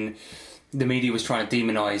out when the media was trying to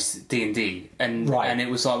demonise D&D, and it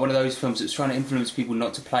was like one of those films that was trying to influence people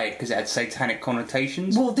not to play it because it had satanic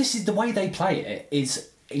connotations. Well, this is the way they play it is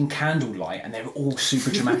in candlelight, and they're all super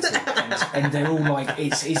dramatic, and they're all like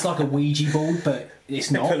it's like a Ouija board, but it's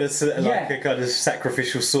They not. put a kind of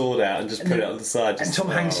sacrificial sword out and just put it on the side. And Tom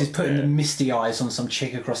Hanks is putting the misty eyes on some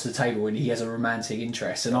chick across the table, and he has a romantic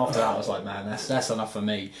interest. And after that, I was like, man, that's enough for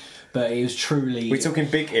me. But it was truly. We're talking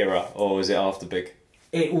Big era, or was it after Big?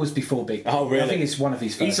 It was before Big. Oh, really? I think it's one of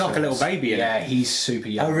his first. He's like a films. little baby, isn't he? Yeah, he's super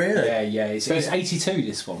young. Oh, really? Yeah. It's 82.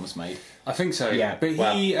 This one was made. I think so. Yeah. But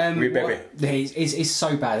Wow. he It's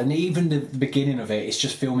so bad, and even the beginning of it, it's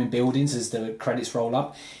just filming buildings as the credits roll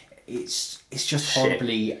up. It's just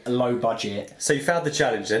horribly low budget. So you found the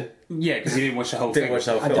challenge then? Yeah, because he didn't watch the whole Didn't thing. watch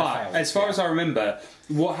the whole film. But as far as I remember,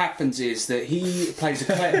 what happens is that he plays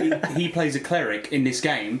he plays a cleric in this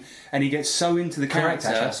game, and he gets so into the Correct, character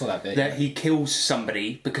actually, I saw that bit, he kills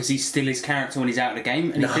somebody because he's still his character when he's out of the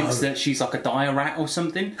game, and he thinks that she's like a dire rat or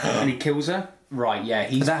something, and he kills her. Right, yeah.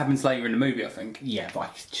 But that happens later in the movie, I think. Yeah, but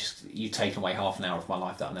you've taken away half an hour of my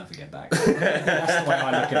life that I'll never get back. That's the way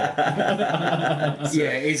I look at it.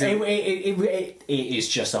 Yeah, it is. It is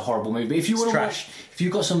just a horrible movie. If you want to watch, if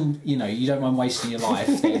you've got some, you don't mind wasting your life,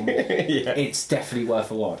 then it's definitely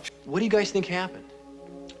worth a watch. What do you guys think happened?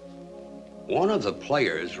 One of the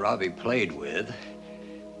players Robbie played with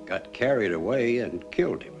got carried away and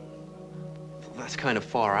killed him. Well, that's kind of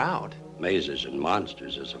far out. Mazes and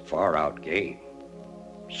Monsters is a far-out game.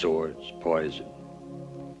 Swords, poison,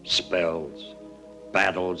 spells,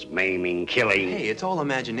 battles, maiming, killing. Hey, it's all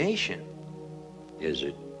imagination. Is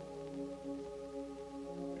it?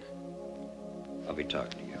 I'll be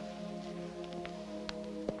talking to you.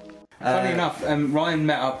 Funny enough, Ryan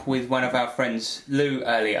met up with one of our friends, Lou,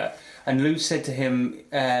 earlier, and Lou said to him,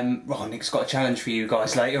 Nick's got a challenge for you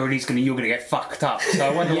guys later, and you're gonna get fucked up. So I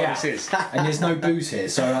wonder what this is. And there's no booze here,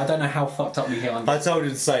 so I don't know how fucked up we get on. I told him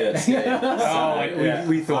to say that.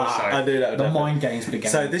 We thought so. I knew that. The mind games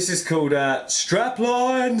began. So this is called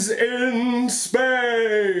Straplines in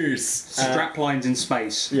Space. Straplines in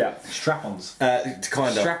space. Yeah. Strap-ons.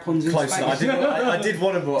 Kind of. Strap-ons in Close space. enough. I did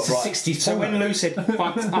want to. It's a 60s So when Lou said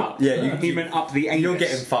fucked up, he meant up the anus. You're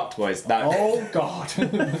getting fucked, boys. No. Oh God. For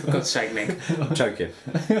God's sake, Nick. I'm joking.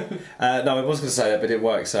 No, I was going to say that, but it didn't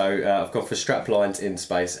work. So I've gone for Straplines in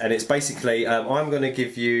Space, and it's basically I'm going to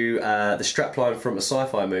give you the strapline from a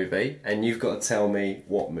sci-fi movie, and you've got to tell me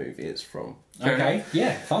what movie it's from. Okay.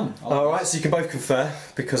 Yeah. Fun. Alright, so you can both confer,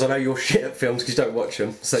 because I know you're shit at films because you don't watch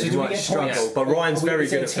them, so you might struggle. But Ryan's very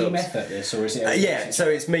good at films. Is it a team effort, this, or is it? Yeah, so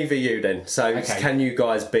it's me v you then. So can you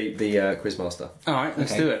guys beat the Quizmaster? Alright,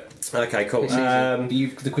 let's do it. Okay, cool.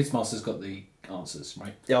 The Quizmaster's got the answers,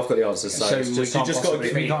 right? Yeah, I've got the answers. So we you just got to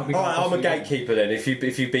give me. Alright, I'm a gatekeeper then. If you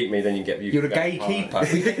beat me, then you get. You're a gatekeeper.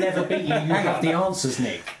 We can never beat you. You have the answers,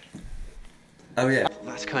 Nick. Oh yeah.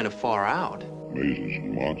 That's kind of far out. Mazes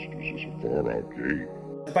and monsters is a far-out game.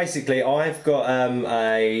 Basically, I've got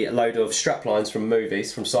a load of straplines from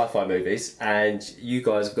movies, from sci-fi movies, and you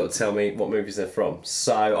guys have got to tell me what movies they're from.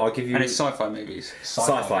 So I'll give you. And it's sci-fi movies.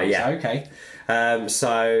 Sci-fi, yeah. Okay.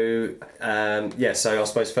 So I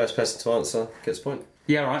suppose first person to answer gets a point.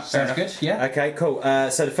 Yeah, right. Sounds good. Yeah. Okay, cool.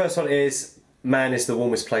 So the first one is man is the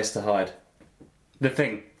warmest place to hide. The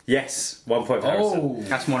Thing. Yes, 1 point for Harrison. Oh,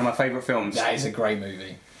 That's one of my favourite films. that is a great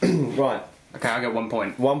movie. Right, Okay, I get 1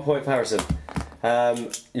 point. 1 point for Harrison.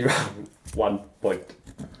 You're 1 point.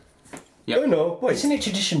 Yep. Oh no, wait. Isn't it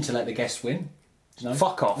tradition to let the guest win? No?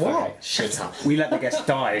 Fuck off. What? Okay. Shut up. We let the guest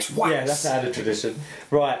die. Yeah, that's out of tradition.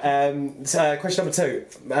 Right. Question number 2.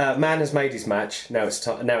 Man has made his match. Now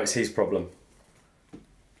it's his problem.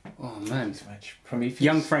 Oh man. Prometheus.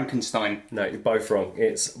 Young Frankenstein. No, you're both wrong.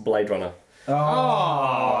 It's Blade Runner.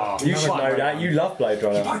 Oh. You should know that. You love Blade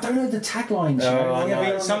Runner. I don't know the taglines. You know?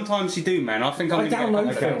 Yeah, but sometimes you do, man. I think I I'm gonna download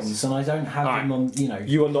get films and I don't have them on. You know.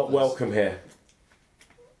 You are not welcome here.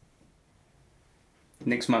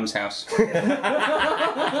 Nick's mum's house.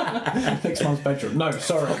 Next month's bedroom. No,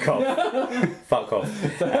 sorry. Fuck off. Fuck off.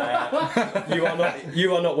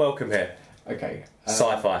 You are not welcome here. Okay.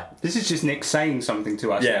 Sci-fi. This is just Nick saying something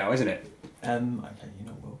to us now, isn't it? Okay, you're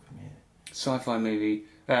not welcome here. Sci-fi movie.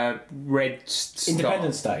 Red Star.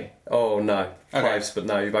 Independence Day. Oh no, Okay. close, but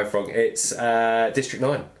no, you're both wrong. It's District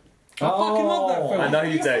 9. I fucking love that film. I know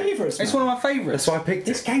you do. Favourites, It's man. one of my favourites. That's why I picked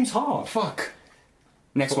This it. game's hard. Fuck.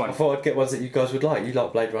 Next I one. thought I'd get ones that you guys would like. You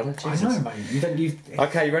like Blade Runner? Jesus. I know, mate. You don't. You.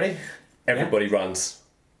 Okay, you ready? Everybody runs.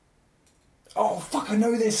 Oh fuck! I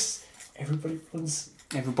know this. Everybody runs.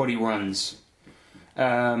 Everybody runs.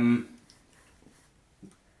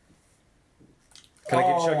 Shall I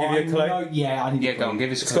give you a clue? Know, yeah, I need. Yeah, go on.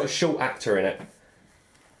 Give us a It's clue. got a short actor in it.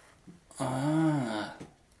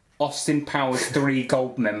 Austin Powers 3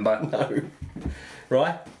 Gold member. No.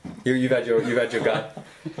 Right? You've had your go.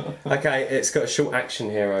 Okay, it's got a short action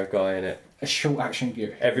hero guy in it. A short action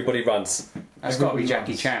gear. Everybody runs. That's got to be Everybody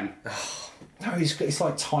Jackie runs. Chan. No, it's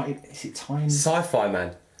like time. Is it time? Sci-fi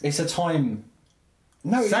man. It's a time.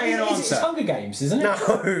 No, Say an it's answer. Hunger Games, isn't it?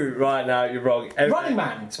 No, right now you're wrong. Running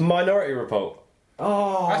Man. It's Minority Report.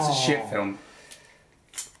 Oh, That's a shit film.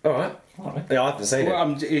 All right. Yeah, I haven't seen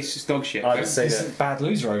Well, it. it's just dog shit. I haven't seen It's a it. bad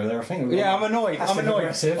loser over there, I think. Yeah, I'm annoyed. I'm annoyed.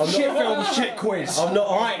 Aggressive. Shit film, shit quiz. I'm not.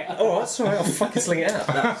 Alright, that's alright. I'll fucking sling it out.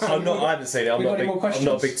 I'm not. I haven't seen it. I'm We not. got any more I'm questions?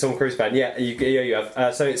 not a big Tom Cruise fan. Yeah, you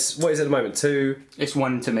have. So it's what is it at the moment? 2. It's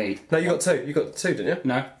 1 to me. No, you got 2. You got 2, didn't you?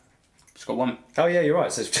 No, it's got 1. Oh yeah, you're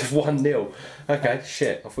right. So it's just 1-0. Okay,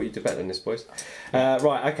 shit. I thought you'd do better than this, boys.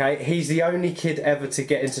 Right. Okay. He's the only kid ever to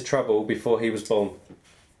get into trouble before he was born.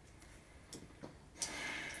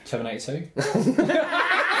 Terminator 2.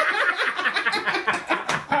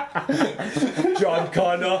 John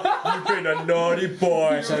Connor, you've been a naughty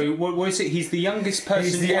boy. So what was it? He's the youngest person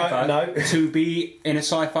He's the- ever no. to be in a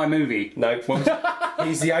sci-fi movie. No. What was it?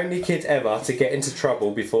 He's the only kid ever to get into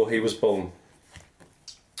trouble before he was born.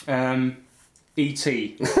 E.T.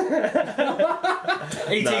 E.T.'s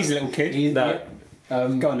a little kid. No.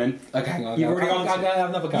 Go on then. Okay, hang on. You've already answered. I'll have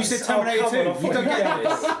another go. You said Terminator 2. Oh, come on, I You thought don't you get got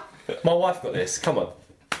this. this. My wife got this. Come on.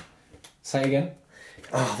 Say again.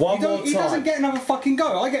 One more time. He doesn't get another fucking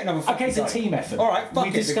go. I get another fucking go. Okay, it's a team effort. All right, fuck we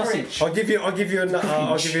it, discuss the it. Grinch. I'll give you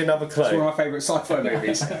another clue. It's one of my favourite sci-fi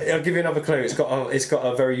movies. I'll give you another clue. It's got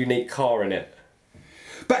a very unique car in it.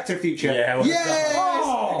 Back to the Future. Yeah. Well yes!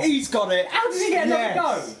 Oh! He's got it. How does he get another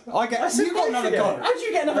go? You got another go. How did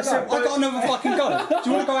you get another go? I got another fucking go. Do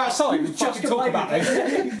you want to go outside and fucking talk about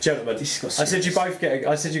it? Gentlemen, I said you both get.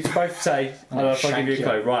 I said you could both say. And I'll give you a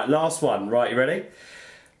clue. Right, last one. Right, you ready?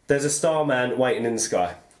 There's a starman waiting in the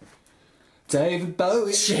sky. David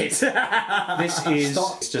Bowie. Shit. This is.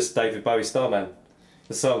 It's just David Bowie Starman.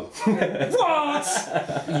 The song. What?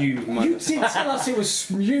 You did tell us it was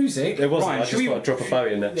music. It wasn't. Ryan, I just thought I'd drop a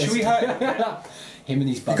Bowie in there. Should we hurt him and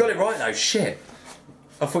his You got it right though. Shit.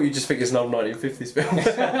 I thought you'd just think it's an old 1950s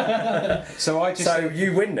film. So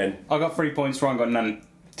you win then. I got 3 points. Ryan got none.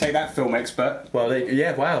 Take that, film expert. Well,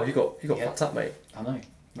 yeah. Wow, you got fucked up, mate. I know.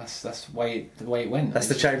 That's the way it went. That's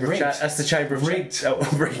the chamber of that's the chamber of rigged.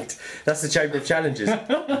 Rigged. That's the chamber of challenges.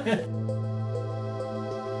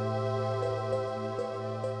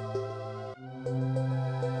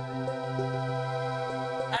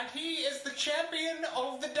 Champion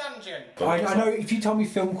of the dungeon. I know. If you tell me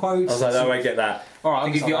film quotes, I was like, no, I get that. All right,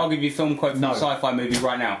 I'll give you a film quote from a sci-fi movie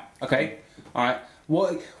right now. Okay. All right.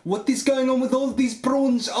 What is going on with all these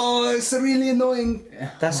prawns? Oh, it's really annoying.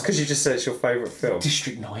 That's because you just said it's your favourite film.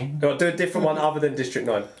 District 9. No, do a different one other than District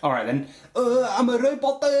 9. All right then. I'm a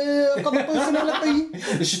robot. I've got a personality.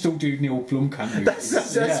 Let's just all do Neil Blomkamp.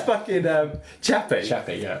 That's fucking Chappie.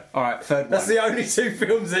 Chappie, yeah. All right, third one. That's the only two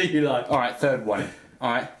films that you like. All right, third one.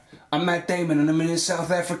 All right. I'm Matt Damon and I'm in a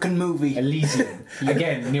South African movie. Elysium.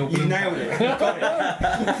 Again, Neil Blomkamp. You nailed it. You got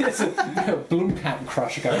it. There's a Blomkamp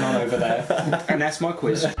crush going on over there. And that's my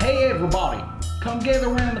quiz. Hey everybody, come gather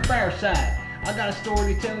around the fireside. I got a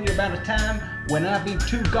story to tell you about a time when I beat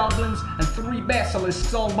 2 goblins and 3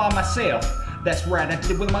 basilisks all by myself. That's right, I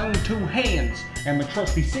did it with my own 2 hands. And my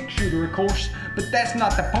trusty 6-shooter, of course, but that's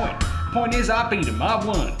not the point. Point is, I beat him, I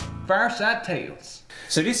won. Fireside Tales.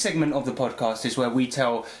 So this segment of the podcast is where we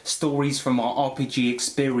tell stories from our RPG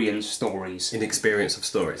experience stories. In experience of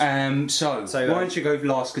stories. So why don't you go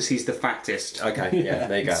last because he's the fattest. Okay, yeah,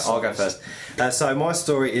 there you go. I'll go first. So my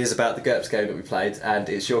story is about the GURPS game that we played, and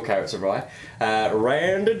it's your character, right?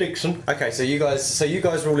 Randy Dixon. Okay, so you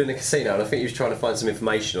guys were all in a casino, and I think you were trying to find some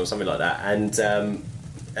information or something like that, and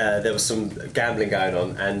there was some gambling going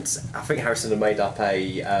on, and I think Harrison had made up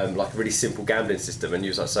a like a really simple gambling system, and you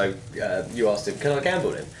was like, so you asked him, can I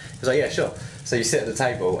gamble then? He was like, yeah, sure. So you sit at the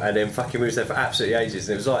table, and then fucking we was there for absolutely ages,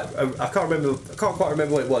 and it was like I can't quite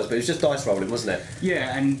remember what it was, but it was just dice rolling, wasn't it?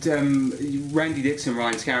 Yeah, and Randy Dixon,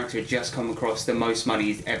 Ryan's character, had just come across the most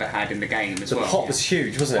money he's ever had in the game as well. The pot was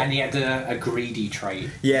huge, wasn't it? And he had a greedy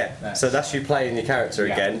trait. Yeah, so that's you playing your character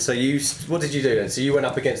again. So what did you do then? So you went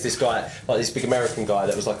up against this guy, like this big American guy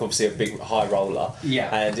that was like obviously a big high roller.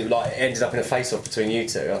 Yeah. And it like ended up in a face-off between you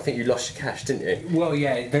two. I think you lost your cash, didn't you? Well,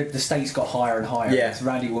 yeah, the stakes got higher and higher. Yeah. So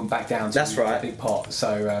Randy went back down to the big pot.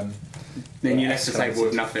 So then you left the table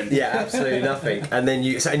with nothing. Yeah, absolutely nothing. And then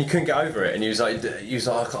you couldn't get over it, and you was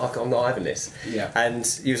like, I'm not having this. Yeah. And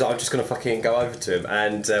he was like, I'm just gonna fucking go over to him,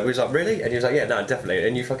 and we was like, really? And he was like, yeah, no, definitely.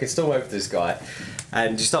 And you fucking storm over to this guy,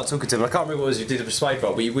 and you start talking to him. I can't remember what it was you did a persuade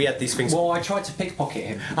roll, but we had these things. Well, I tried to pickpocket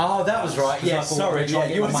him. Oh, that was right. Yeah, sorry. Yeah,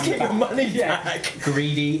 you want to get your money back.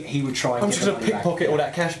 Greedy, he would try. I'm just gonna pickpocket all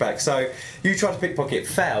that cash back. So you tried to pickpocket,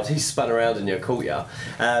 failed. He spun around and you caught you,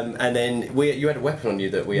 and then you had a weapon on you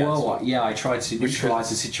that we had. Well, yeah, I tried to neutralise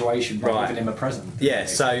the situation by giving him a present. Yeah.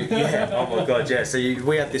 So yeah. Oh my god. Yeah. So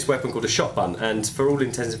we had this weapon called a shot bun, and for all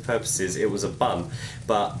intents and purposes, it was a bun.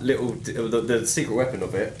 But the secret weapon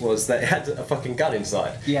of it was that it had a fucking gun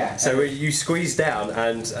inside. Yeah. So you squeezed down,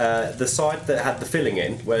 and the side that had the filling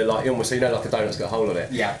in, where like almost like a donut's got a hole on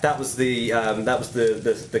it. Yeah. That was the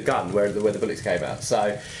gun where the bullets came out.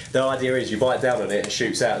 So the idea is you bite down on it and it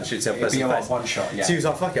shoots out the It'd be like one shot. Yeah. So he was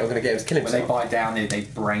like, fuck it, I'm gonna get him to kill himself. When they bite down, their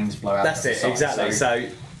brains blow out. That's it, exactly. So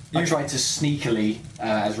I tried to sneakily,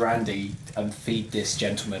 as Randy, feed this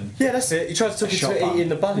gentleman. Yeah, that's it. You tried to talk him to eating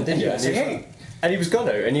the bun, didn't you? And he was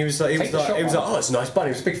gonna, and he was like, oh, it's a nice bun.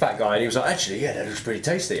 He was a big fat guy, and he was like, actually, yeah, that looks pretty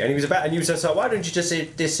tasty. And he was just like, why don't you just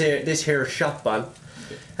eat this here shot bun?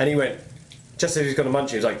 And he went, just as he was going to munch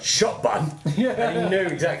it, he was like, shot bun. And he knew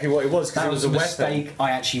exactly what it was because it was a mistake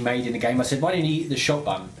I actually made in the game. I said, why didn't you eat the shot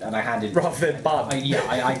bun? And I handed rather than bun.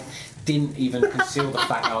 I didn't even conceal the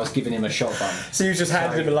fact that I was giving him a shotgun. So you just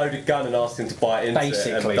handed him a loaded gun and asked him to bite into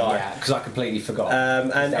basically, it and die. yeah, because I completely forgot.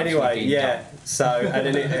 And anyway, yeah. So and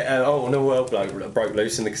then the world broke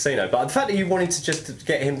loose in the casino. But the fact that you wanted to just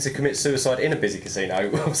get him to commit suicide in a busy casino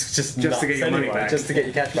was just nuts to get your money back, just to get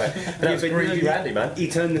your cash back. That was greedy, Randy, man. He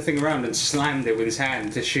turned the thing around and slammed it with his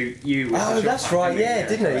hand to shoot you. With Oh, that's right, yeah,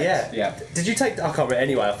 didn't he? Yeah. Yeah. Did you take? I can't remember.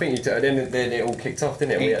 Anyway, I think you took. Then it all kicked off,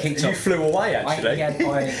 didn't it? It kicked you off. flew away actually.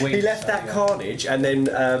 He left that carnage and then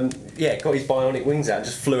got his bionic wings out and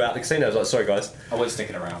just flew out the casino. I was like, sorry guys. I wasn't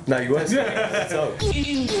sticking around. No, you weren't sticking around at all.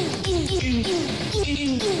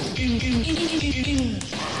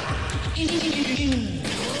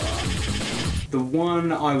 The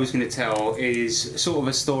one I was going to tell is sort of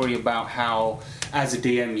a story about how, as a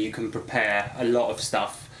DM, you can prepare a lot of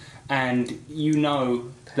stuff, and you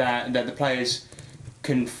know that the players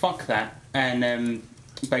can fuck that and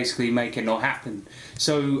basically make it not happen.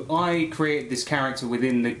 So I created this character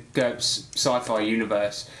within the GURPS sci-fi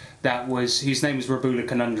universe whose name was Rabula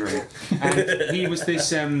Conundrum, and he was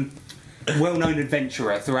this well-known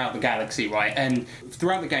adventurer throughout the galaxy, right? And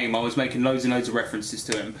throughout the game I was making loads and loads of references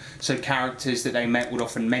to him. So characters that they met would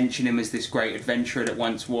often mention him as this great adventurer that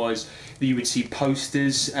once was. You would see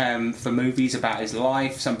posters for movies about his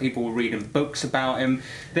life. Some people were reading books about him.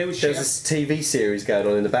 There was this TV series going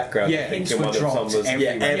on in the background. Yeah, hints were dropped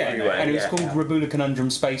everywhere. And it was called Rabula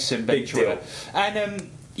Conundrum Space Adventurer.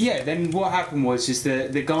 And then what happened was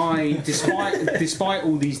the guy, despite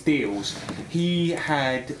all these deals, he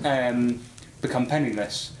had become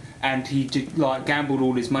penniless, and he gambled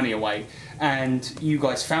all his money away. And you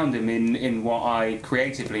guys found him in what I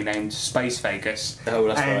creatively named Space Vegas. Oh,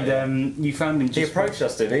 that's right. And you found him. He approached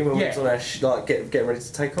us, didn't he? When we was on our getting ready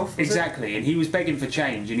to take off. Exactly, and he was begging for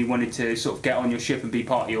change, and he wanted to sort of get on your ship and be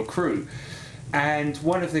part of your crew. And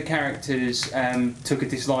one of the characters took a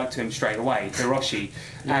dislike to him straight away, Hiroshi,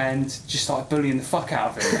 and just started bullying the fuck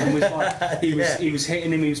out of him. And was like, he was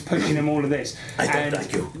hitting him, he was pushing him, all of this. And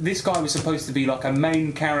this guy was supposed to be like a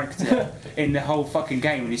main character in the whole fucking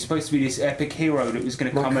game, and he's supposed to be this epic hero that was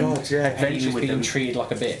going to come and adventure and he was with being them. Treated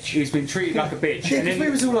like a bitch. He's been treated like a bitch. Yeah, because we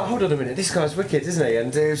was all like, hold on a minute, this guy's wicked, isn't he?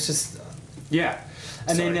 And it was just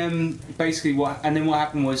And then basically what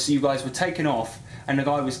happened was you guys were taken off. And the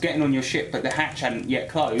guy was getting on your ship, but the hatch hadn't yet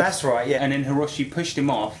closed. That's right, yeah. And then Hiroshi pushed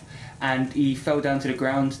him off, and he fell down to the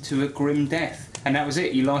ground to a grim death. And that was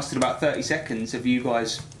it. He lasted about 30 seconds of you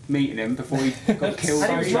guys meeting him before he got killed.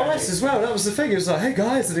 And he was nice as well. That was the thing. It was like, hey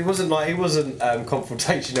guys, and he wasn't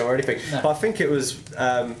confrontational or anything. No. But I think it was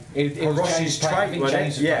Hiroshi's trait. I think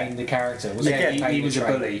James was playing the character. He was a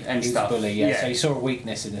bully and stuff. He was a bully, yeah. So he saw a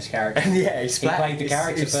weakness in this character. And he played the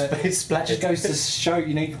character, but it just goes to show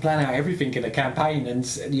you need to plan out everything in a campaign, and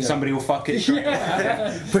somebody will fuck it.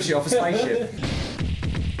 Push it off a spaceship.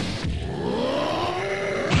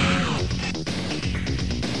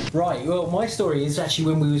 Right, well, my story is actually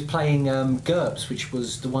when we was playing GURPS, which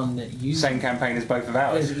was the one that you... Same campaign as both of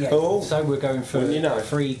ours. Yeah. Oh. So we're going for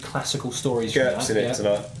 3 classical stories. GURPS in it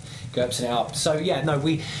tonight. GURPSing it up. So yeah, no,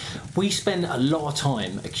 we spent a lot of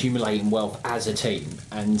time accumulating wealth as a team,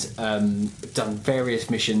 and done various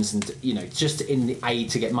missions, and just in the aid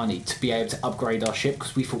to get money to be able to upgrade our ship,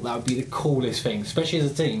 because we thought that would be the coolest thing, especially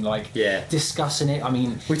as a team. Discussing it. I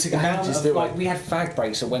mean, we took ages. We had fag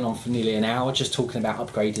breaks that went on for nearly an hour just talking about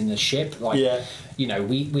upgrading the ship.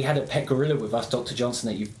 We had a pet gorilla with us, Dr. Johnson,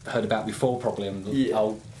 that you've heard about before, probably on the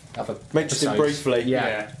old other mentioned him briefly.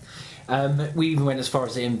 Yeah. We even went as far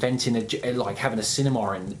as inventing having a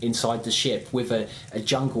cinema inside the ship with a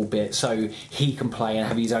jungle bit, so he can play and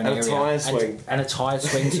have his own area. And a tyre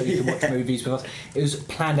swing, so he can watch movies with us. It was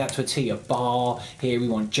planned out to a T. A bar here. We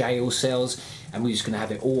want jail cells, and we were just going to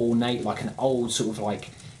have it all ornate, like an old sort of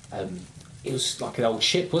it was like an old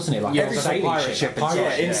ship, wasn't it? Like a pirate ship.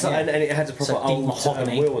 And it had a proper old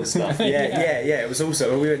wheel and stuff. It was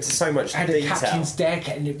also. We went to so much detail. A captain's deck,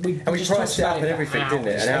 and we priced it up and everything, didn't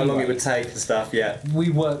it? And how long it would take and stuff. Yeah. We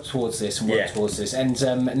worked towards this, and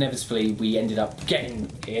inevitably we ended up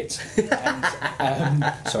getting it. And,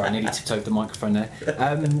 sorry, I nearly tiptoed the microphone there.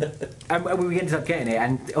 And we ended up getting it,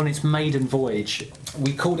 and on its maiden voyage,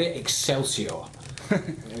 we called it Excelsior.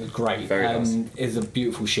 It was great. Very nice. It's a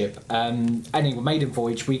beautiful ship. Anyway, maiden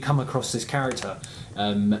voyage, we come across this character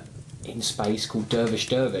in space called Dervish,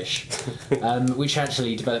 which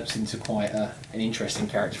actually develops into quite an interesting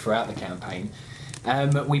character throughout the campaign.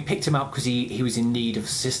 We picked him up because he was in need of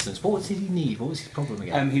assistance. What did he need? What was his problem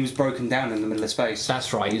again? He was broken down in the middle of space.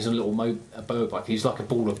 That's right. He was a little motorbike. He was like a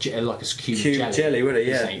ball of like a cube jelly, wasn't he?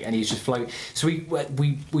 Yeah. And he was just floating. So we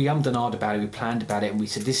ummed and ahed about it. We planned about it, and we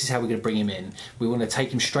said, "This is how we're going to bring him in. We want to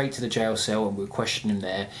take him straight to the jail cell, and we'll question him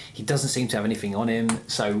there. He doesn't seem to have anything on him,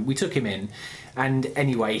 so we took him in." And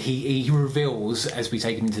anyway, he reveals as we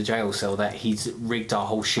take him into the jail cell that he's rigged our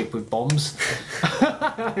whole ship with bombs,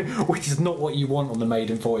 which is not what you want on the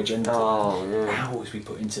maiden voyage. And hours we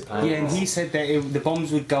put into planning. Yeah, and he said that the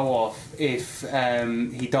bombs would go off if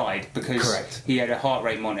he died because he had a heart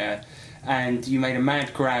rate monitor. And you made a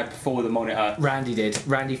mad grab for the monitor. Randy did.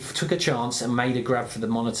 Randy took a chance and made a grab for the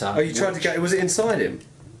monitor. Oh, you tried to get? Was it inside him?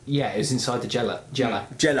 Yeah, it was inside the Jella. The Jella.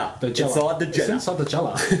 Inside the Jella. Inside the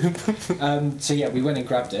Jella. So yeah, we went and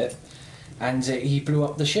grabbed it, and he blew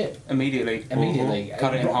up the ship immediately.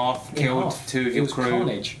 Cut it in half, killed two of your crew. It was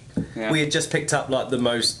carnage. Yeah. We had just picked up like the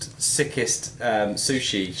most sickest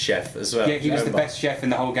sushi chef as well. Yeah, he was the best chef in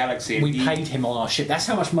the whole galaxy. We paid him on our ship. That's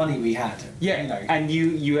how much money we had. Yeah, and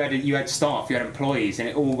you had staff, you had employees, and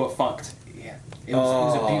it all got fucked. It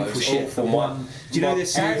was a beautiful ship for one. Do you know the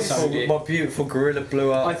saddest? My beautiful gorilla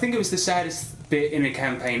blew up. I think it was the saddest bit in a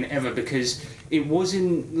campaign ever because it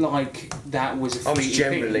wasn't like that was a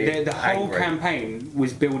fleeting thing. The whole campaign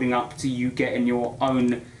was building up to you getting your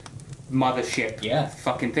own mothership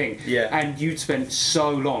fucking thing. Yeah. And you'd spent so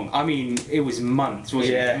long. I mean, it was months,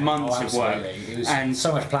 wasn't it? Months of work. It was and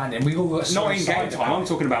so much planning. And we all got not in game time, I'm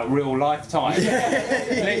talking about real life time.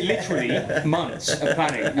 Literally months of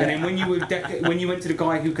planning. And then when you went to the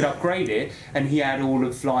guy who could upgrade it and he had all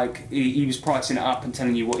of like he was pricing it up and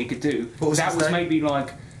telling you what he could do. That was maybe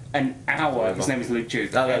like an hour. His name was Luke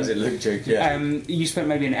Duke. That was it, Luke Duke, yeah. You spent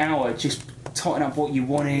maybe an hour just totting up what you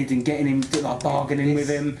wanted and getting him, like bargaining with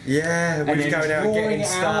him. Yeah, we were going out and getting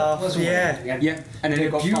stuff. Yeah, and then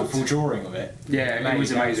it got beautiful fucked. Drawing of it. Yeah, it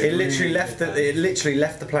was amazing. It literally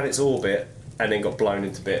left the planet's orbit and then got blown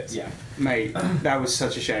into bits. Yeah, mate, that was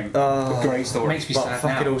such a shame. Great story. Makes me sad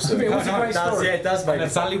fucking now. awesome. It was a great story. Yeah, it does make a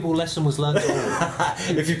valuable lesson was learned.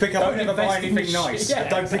 If you pick up, don't ever buy anything nice.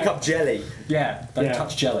 Don't pick up jelly. Yeah, don't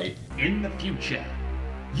touch jelly. In the future,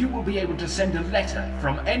 you will be able to send a letter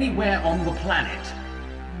from anywhere on the planet.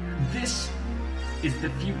 This is the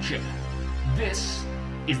future. This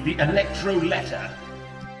is the Electro Letter.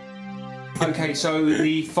 Okay, so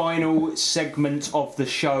the final segment of the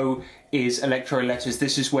show is Electro Letters.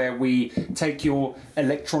 This is where we take your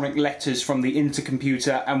electronic letters from the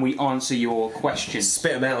intercomputer and we answer your questions.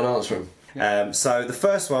 Spit them out and answer them. So the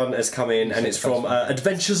first one has come in and it's from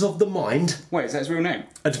Adventures of the Mind. Wait, is that his real name?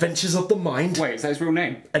 Adventures of the Mind. Wait, is that his real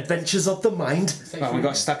name? Adventures of the Mind. Well, we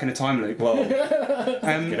got stuck in a time loop. Well,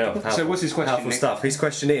 so what's his question? Powerful stuff. His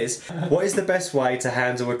question is, what is the best way to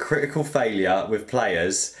handle a critical failure with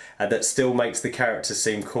players that still makes the character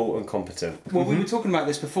seem cool and competent? Well, we were talking about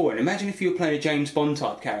this before, and imagine if you were playing a James Bond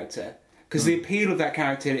type character. Because the appeal of that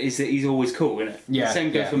character is that he's always cool, isn't it? Yeah. The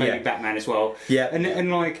same goes for maybe Batman as well. Yeah. And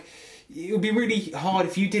like, it would be really hard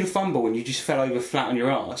if you did a fumble and you just fell over flat on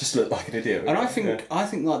your arse. Just look like an idiot. And I think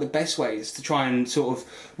like the best way is to try and sort of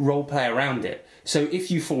role play around it. So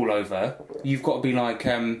if you fall over, you've got to be like,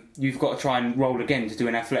 you've got to try and roll again to do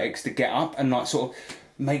an athletics to get up and like sort of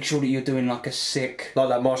make sure that you're doing like a sick, like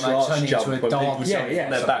that martial arts jump when people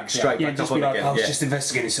their back straight back just up be on like, again. I was just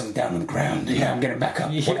investigating something down on the ground. I'm getting back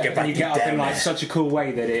up. Want to get back and you get up down in like there. such a cool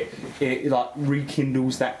way that it like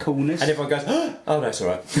rekindles that coolness. And everyone goes, oh no, it's all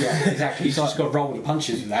right. Yeah, exactly. You've just got to roll the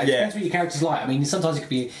punches with that. It depends what your character's like. I mean, sometimes it could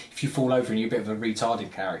be if you fall over and you're a bit of a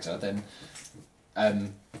retarded character, then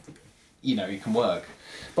it can work.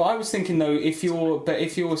 But I was thinking though, if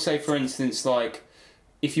you're say for instance like,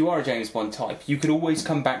 if you are a James Bond type, you could always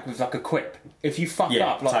come back with like a quip. If you fuck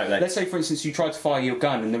up, like let's say for instance you try to fire your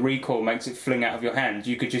gun and the recoil makes it fling out of your hand,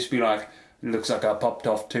 you could just be like, looks like I popped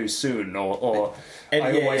off too soon, or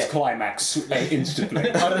I always climax instantly.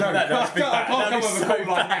 I don't know. I can't come up with a quip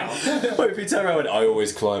like now. What if you turn around and I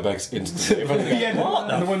always climax instantly?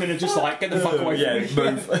 What? And the women are just like, get the fuck away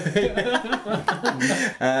from me.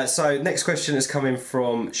 So next question is coming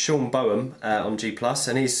from Sean Bowen on G+,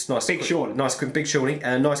 and he's nice. Big Sean. Nice, quick, big Shawnee.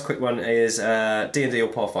 Nice, quick one is D&D or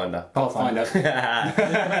Pathfinder? Pathfinder.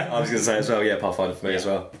 I was going to say as well, Pathfinder for me as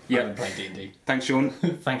well. I haven't played D&D. Thanks, Sean.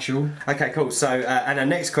 Thanks, Sean. Okay, cool. So, and our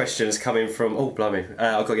next question is coming from, oh, blimey, I've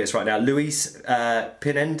got to get this right now, Luis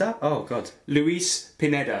Pineda? Oh, God. Luis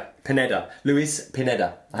Pineda. Luis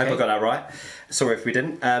Pineda. I hope I got that right. Sorry if we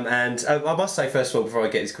didn't. And I must say, first of all, before I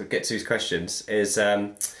get to his questions, is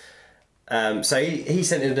So he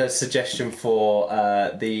sent in a suggestion for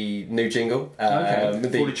the new jingle. For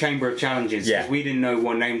the Chamber of Challenges, because we didn't know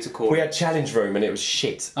what name to call it. We had Challenge Room and it was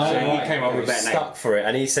shit. So he came up with that name. Stuck for it,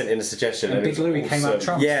 and he sent in a suggestion. And Big Louie came out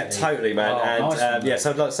trumps. Yeah, totally, man. Nice one.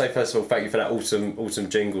 So I'd like to say first of all, thank you for that awesome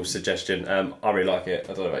jingle suggestion. I really like it.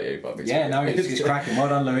 I don't know about you, but it's cracking. Well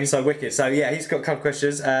done, Louis. So wicked. So yeah, he's got a couple of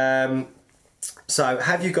questions. So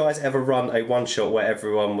have you guys ever run a one shot where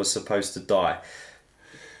everyone was supposed to die?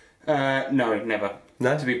 No, never.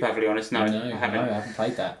 No? To be perfectly honest, no, I haven't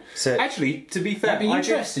played that. So, actually, to be fair, that'd be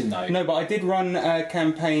interesting though. No, but I did run a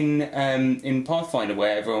campaign in Pathfinder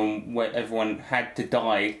where everyone had to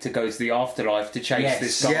die to go to the afterlife to chase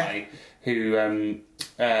this guy who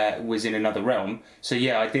was in another realm. So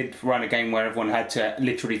yeah, I did run a game where everyone had to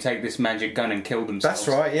literally take this magic gun and kill themselves.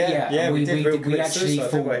 That's right. Yeah. We actually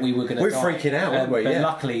thought we were going to die. We're freaking out, weren't we? But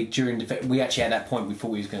luckily, we actually at that point we thought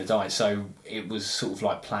we was going to die, so it was sort of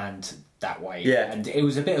like planned that way. Yeah. And it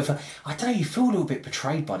was a bit of a, I don't know, you feel a little bit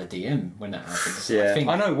betrayed by the DM when that happens. Yeah.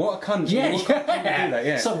 I know, what a cunt. Yeah, what a cunt to do that,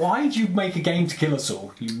 yeah. So why did you make a game to kill us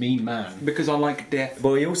all, you mean man? Because I like death.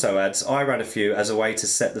 Well, he also adds, I ran a few as a way to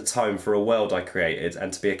set the tone for a world I created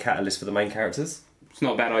and to be a catalyst for the main characters. It's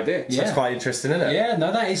not a bad idea. So it's quite interesting, isn't it? Yeah,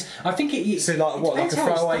 no, that is. I think it. So like a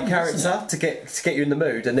throwaway character to get you in the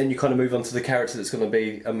mood, and then you kind of move on to the character that's going to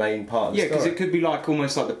be a main part of the story. Yeah, because it could be like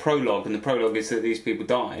almost like the prologue, and the prologue is that these people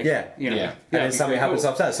die. Yeah, you know. And then something happens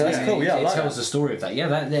after that. So that's cool. Yeah, I like tells the story of that. Yeah,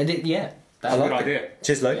 that's a good idea.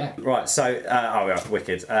 Cheers, Luke. Yeah. Right, so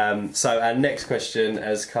wicked. So our next question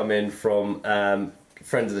has come in from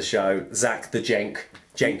friend of the show, Zach the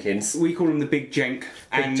Jenkins. We call him the Big Jenk,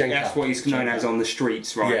 and that's what he's known as on the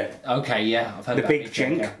streets, right? Yeah. Okay, yeah, I've heard the about Big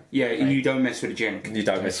Jenk. Yeah, you don't mess with a Jenk. You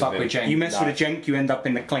don't mess with Jenk. You mess with a Jenk, you end up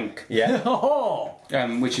in the clink. Yeah.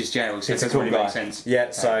 Which is jail. So it's a it cool really guy. makes sense.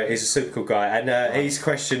 Yeah, so he's a super cool guy. And his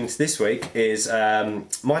question this week is,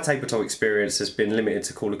 my tabletop experience has been limited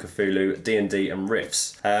to Call of Cthulhu, D&D and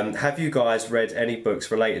Riffs. Have you guys read any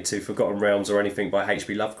books related to Forgotten Realms or anything by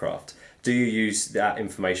H.P. Lovecraft? Do you use that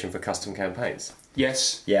information for custom campaigns?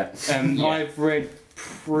 Yes. Yeah. I've read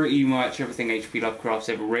pretty much everything H.P. Lovecraft's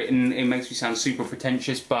ever written. It makes me sound super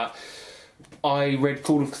pretentious, but I read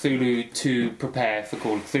Call of Cthulhu to prepare for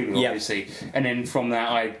Call of Cthulhu, obviously. And then from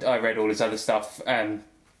that, I read all his other stuff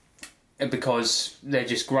because they're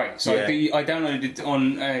just great. So I downloaded it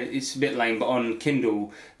on, it's a bit lame, but on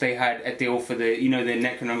Kindle, they had a deal for the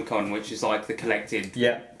Necronomicon, which is like the collected...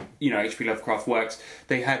 H.P. Lovecraft works.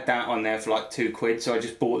 They had that on there for like £2, so I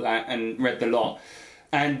just bought that and read the lot.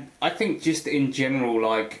 And I think just in general,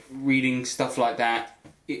 like reading stuff like that,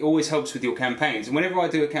 it always helps with your campaigns. And whenever I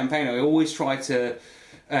do a campaign, I always try to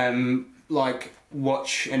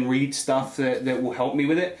watch and read stuff that will help me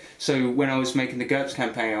with it. So when I was making the GURPS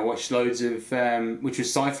campaign, I watched loads of, which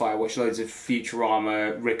was sci-fi, I watched loads of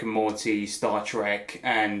Futurama, Rick and Morty, Star Trek,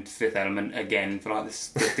 and Fifth Element again for like the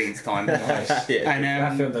 15th time. And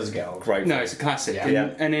that film doesn't get old. Great. No, it's a classic.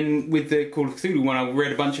 Yeah. And then with the Call of Cthulhu one, I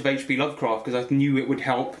read a bunch of H.P. Lovecraft because I knew it would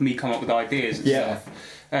help me come up with ideas and stuff.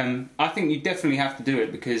 I think you definitely have to do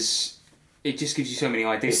it because it just gives you so many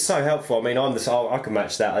ideas. It's so helpful. I mean, I can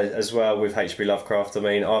match that as well with H.P. Lovecraft. I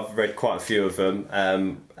mean, I've read quite a few of them,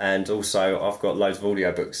 and also I've got loads of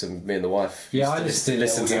audio books, and me and the wife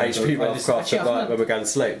listen to H.P. Lovecraft at night when we're going to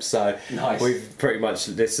sleep. So we've pretty much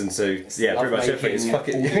listened to pretty much everything. It's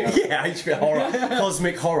fucking H.P. horror,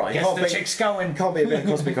 cosmic horror. Gets the chicks going. Can't be a bit of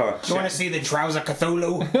cosmic horror. Do you want to see the Trouser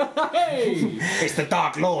Cthulhu? Hey, it's the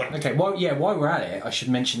Dark Lord. Okay, well, while we're at it, I should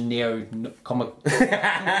mention Comic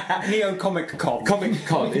Con.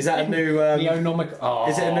 Is that a new... Neonomic... Oh.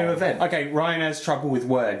 Is it a new event? Okay, Ryan has trouble with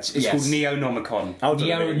words. It's called Neonomicon.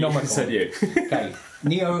 Neonomicon. Okay,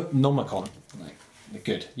 Neonomicon.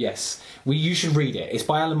 Good, yes. You should read it. It's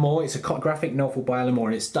by Alan Moore. It's a graphic novel by Alan Moore,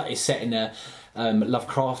 and it's set in a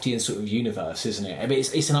Lovecraftian sort of universe, isn't it? I mean,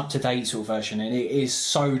 it's an up-to-date sort of version, and it is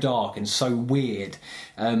so dark and so weird.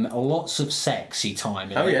 Lots of sexy time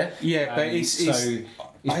in it. Yeah, but it's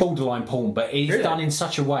borderline porn, but it's done in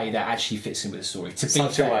such a way that actually fits in with the story. To be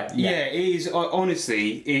fair, it is.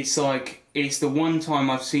 Honestly, it's like it's the one time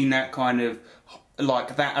I've seen that kind of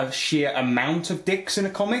like that a sheer amount of dicks in a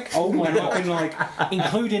comic. Oh my god!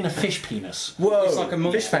 Including a fish penis. Whoa! It's like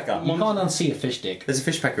a fish pecker. You can't unsee a fish dick. There's a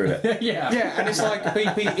fish pecker in it. Yeah, and it's like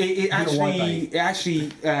it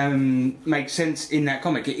actually makes sense in that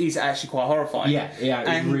comic. It is actually quite horrifying.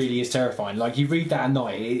 It really is terrifying. Like you read that at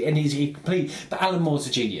night, and he's complete. But Alan Moore's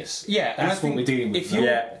a genius. Yeah, and that's what we're dealing with.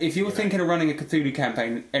 If you're thinking of running a Cthulhu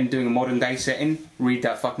campaign and doing a modern day setting, read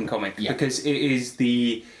that fucking comic because it is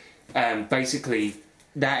the basically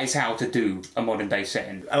that is how to do a modern day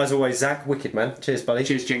setting. As always, Zach, wicked man. Cheers, buddy.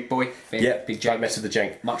 Cheers, Jink boy. Yep, big don't mess with the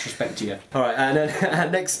jank. Much respect to you. All right, and our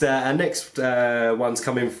next one's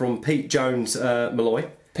coming from Pete Jones Malloy.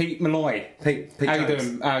 Pete Malloy. Pete How Jones. you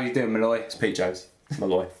doing? How you doing, Malloy? It's Pete Jones.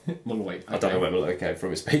 Malloy. Malloy. Okay. I don't know where Malloy came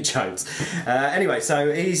from. It's Pete Jones. Anyway,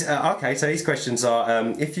 so he's okay. So his questions are: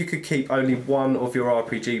 if you could keep only one of your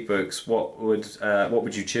RPG books, what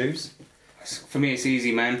would you choose? For me, it's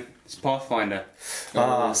easy, man. It's Pathfinder.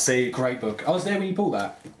 See, great book. I was there when you bought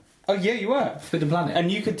that. Oh yeah, you were. Forbidden Planet. And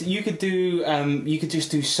you could just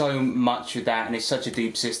do so much with that, and it's such a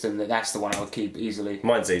deep system that's the one I would keep easily.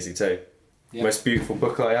 Mine's easy too. Yeah. Most beautiful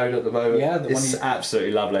book I own at the moment. Yeah, it's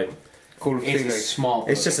absolutely lovely. Call of It's Cthulhu. a smart book.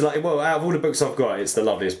 It's just like, well, out of all the books I've got, it's the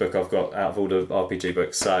loveliest book I've got out of all the RPG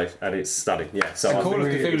books. So, and it's stunning. Yeah. So And Call of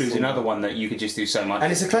Cthulhu is another one that you could just do so much.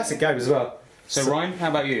 and it's a classic game as well. So Ryan, how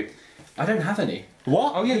about you? I don't have any.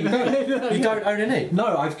 What? Oh yeah, you don't. You don't own any?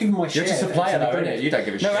 No, I've given my share. You're just a player though, isn't it? You don't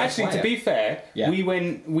give a shit. No, actually, to be fair, Yeah. we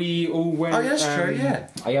all went. Oh, yeah, that's true. Yeah.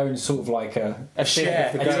 I own sort of like a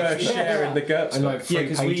share. You do a share in the GURPS. and like book. 3 Yeah,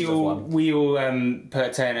 because pages of one. we all put a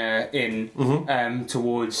tenner in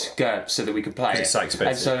towards GURPS so that we could play it. It's so expensive.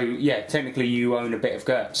 And so yeah, technically you own a bit of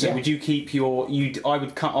GURPS. So Yeah. would you keep your? I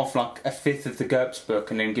would cut off like a fifth of the GURPS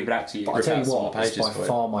book and then give it out to you. But I tell you out some what, it's pages by for it.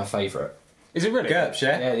 far my favourite. Is it really? GURPS,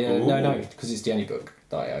 yeah. Yeah, yeah. Ooh. No, because it's the only book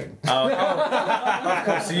that I own. Of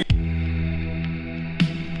course. So you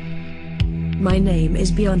My name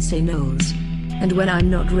is Beyonce Knowles. And when I'm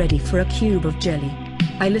not ready for a cube of jelly,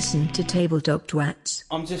 I listen to TableTopTwats.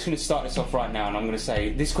 I'm just going to start this off right now, and I'm going to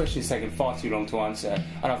say this question has taken far too long to answer,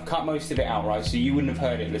 and I've cut most of it out, right? So you wouldn't have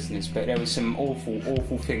heard it, listeners. But there was some awful,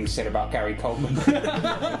 awful things said about Gary Coleman.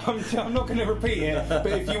 I'm not going to repeat it, but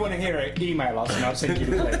if you want to hear it, email us, and I'll send you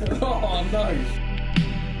the clip. Oh no!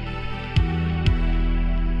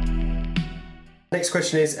 Next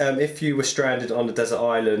question is, if you were stranded on a desert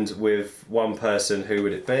island with one person, who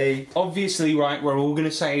would it be? Obviously, right, we're all going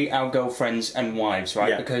to say our girlfriends and wives, right?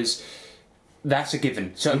 Yeah. Because that's a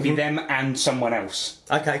given. So it'd be them and someone else.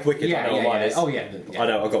 Okay, wicked. I know what mine is. Oh yeah. I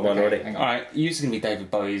know, I've got mine already. Hang on. Alright, yours is going to be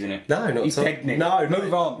David Bowie, isn't it? No, not He's at all. dead, Nick. No,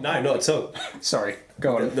 Move on. No, not at all. Sorry,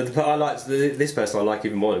 go on. I like this person. I like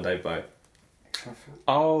even more than Dave Bowie.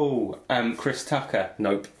 Oh, Chris Tucker.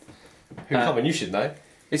 Nope. Who? Come on, you should know.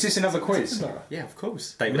 Is this another quiz? Yeah, of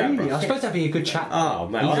course. David Really? Attenborough. I suppose that'd be a good chat. Oh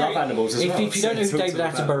man, I love animals as well. If you don't know who Talk to David me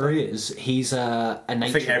about Attenborough is, he's a naturist.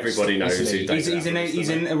 I think everybody knows isn't who he? David He's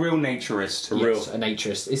a real naturist. Yes, a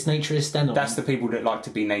naturist. Is naturist then? That's the people that like to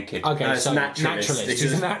be naked. Okay, No, it's so naturalist.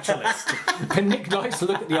 He's a naturalist. And Nick likes to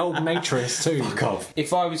look at the old naturist too. Fuck off.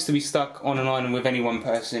 If I was to be stuck on an island with any one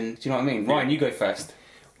person, do you know what I mean? Ryan, you go first.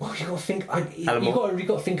 Well, you got to think. You Animal. got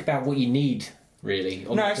to think about what you need. Really?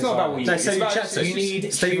 No, it's not about what you need. So It's you about chat to You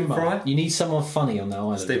need Stephen humour. Fry? You need someone funny on the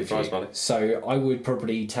island. Stephen with Fry's you. funny. So I would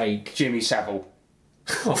probably take Jimmy Savile.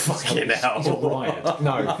 Oh fucking He's a hell! riot.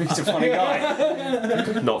 No, He's a funny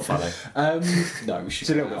guy. Not funny. no, we should. He's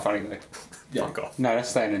a little bit funny though. Yeah. Fuck off. No, that's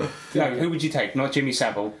staying in. No, who would you take? Not Jimmy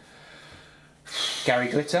Savile. Gary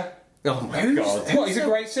Glitter. Oh my god! What? He's a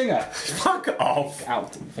great singer. Fuck off!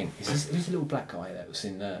 Out. Think. Who's a little black guy that was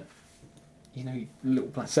in little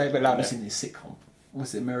black. Say it a bit louder. Was in this sitcom.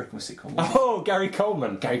 Was it American sitcom? Oh, Gary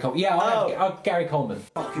Coleman. Gary Coleman. Yeah, I'll Gary Coleman.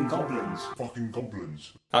 Fucking goblins. Fucking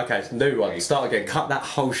goblins. Okay, new one. Start again. Cut that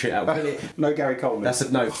whole shit out. No Gary Coleman. That's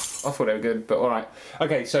a no. I thought they were good, but all right.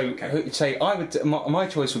 Okay, so say I would. My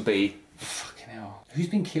choice would be. Fucking hell. Who's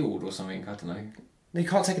been killed or something? I don't know. You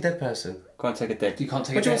can't take a dead person. Can't take a dead. You can't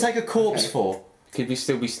take. What do you want to take a corpse for? Could we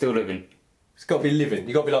still be living? It's got to be living.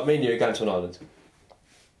 You got to be like me and you going to an island.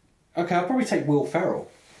 Okay, I'll probably take Will Ferrell.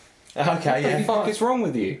 Okay, What the fuck is wrong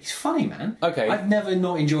with you? He's funny, man. Okay. I've never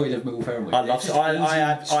not enjoyed a Will Ferrell movie. I love.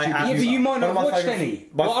 Yeah, but you might not One of my watched favourite- any.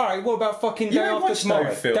 my- Well, all right. What about fucking You Day don't After watch Tomorrow?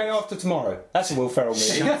 those films. Day After Tomorrow. That's a Will Ferrell movie.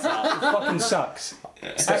 It fucking sucks.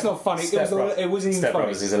 That's not funny. It wasn't even Step funny.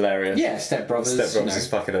 Brothers is hilarious. Yeah, Step Brothers. Step Brothers is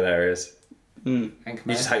fucking hilarious. You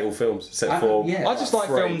just hate all films except for. yeah. I just like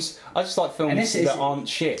films. I just like films this is- that aren't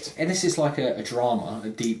shit. And this is like a drama, a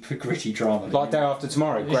deep, gritty drama. Like Day After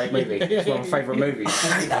Tomorrow, great movie. It's one of my favourite movies.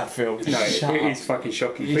 I hate that film. No, it is fucking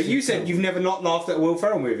shocking. But you said you've never not laughed at a Will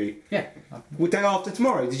Ferrell movie. Yeah. Well, Day After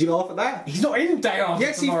Tomorrow, did you laugh at that? He's not in Day After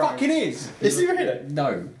Yes, Tomorrow. he fucking is. Is he really?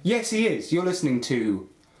 No. Yes, he is. You're listening to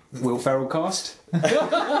Will Ferrell cast.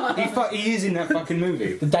 He is in that fucking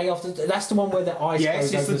movie. The Day After... That's the one where the ice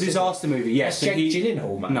Yes, goes it's over the disaster movie. Yes, That's Jake he-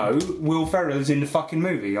 Gyllenhaal, man. No, Will Ferrell is in the fucking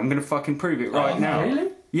movie. I'm going to fucking prove it right now.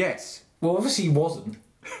 Really? Yes. Well, obviously he wasn't.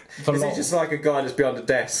 For Is long. he just like a guy that's behind a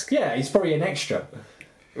desk? Yeah, he's probably an extra.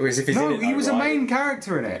 As if he's in No, it, he though, was a right? main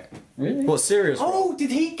character in it. Really? What, serious? Oh, did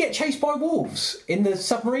he get chased by wolves in the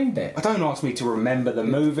submarine bit? Don't ask me to remember the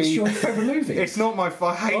movie. It's your favourite movie. It's not my.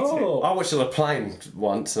 I hate it. I watched it on a plane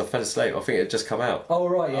once and I fell asleep. I think it had just come out. Oh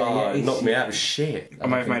right, yeah. It knocked me out of shit. I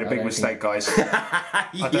may have made a big mistake, guys.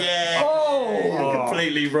 Yeah. Oh,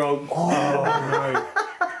 completely wrong. Oh no.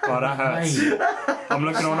 Oh, that hurts. I'm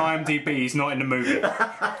looking on IMDb. He's not in the movie.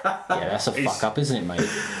 Yeah, that's a fuck up, isn't it, mate?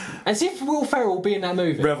 As if Will Ferrell will be in that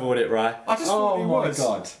movie. Revel in it, right? I just thought he was. Oh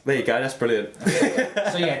my god. There you go. That's brilliant.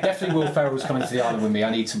 So yeah, definitely Will Ferrell's coming to the island with me.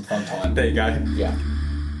 I need some fun time. There you go. Yeah.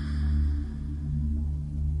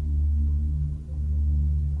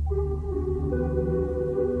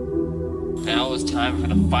 Now it's time for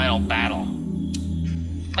the final battle.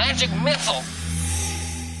 Magic missile!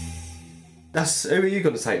 That's who are you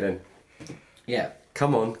going to take then? Yeah.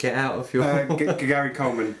 Come on, get out of your. Gary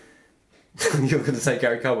Coleman. You're going to take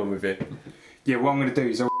Gary Coleman with you. Yeah, what I'm going to do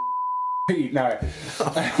is no.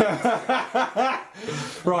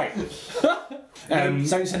 Right. Don't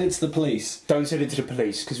send it to the police. Don't send it to the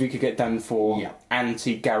police because we could get done for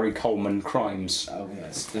anti-Gary Coleman crimes. Oh,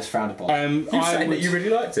 that's frowned upon. You saying that you really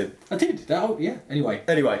liked him? I did. Yeah. Anyway,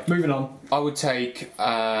 moving on. I would take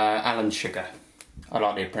Alan Sugar. I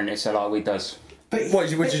like The Apprentice. I like what he does. But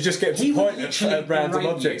would you just get to point at random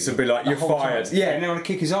objects and be like, "You're fired"? Yeah, and then I would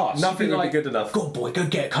kick his ass. Nothing would be good enough. Go on, boy, go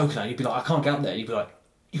get a coconut. You'd be like, I can't get up there. You'd be like,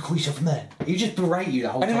 you call yourself a man. You just berate you the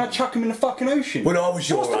whole time. And then I'd chuck him in the fucking ocean. When I was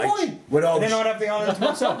your age. And then I'd have the island to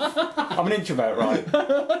myself. I'm an introvert, right?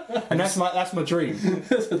 And that's my dream.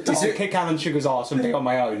 To kick Alan Sugar's ass and be on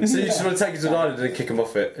my own. So you just want to take him to an island and then kick him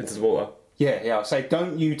off it into the water? Yeah. I'll say,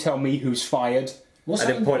 don't you tell me who's fired. And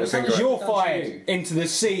then point a finger at You're fired into the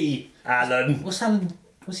sea, Alan. What's Alan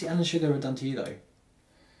Sugar ever done to you though?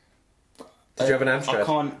 Did you have an Amstrad?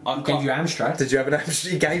 I gave you Amstrad. Did you have an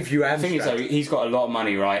Amstrad? He gave you Amstrad. The thing is, though, he's got a lot of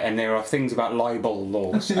money, right? And there are things about libel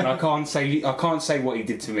laws, and I can't say what he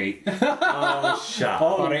did to me. Oh, shut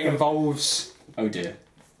up. But it involves dear,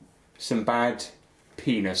 some bad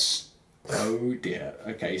penis. Oh dear.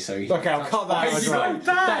 Okay, so okay, I'll cut that out.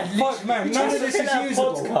 Fuck, man, none of this is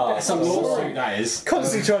usable. That's a lawsuit, that is.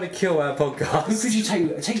 Constantly trying to kill our podcast. Who could you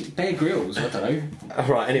take Bear Grylls? I don't know.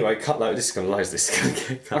 Alright, anyway, cut that. This is going to lose this.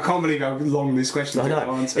 I can't believe how long this question I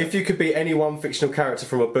know. If you could be any one fictional character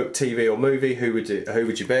from a book, TV, or movie, who would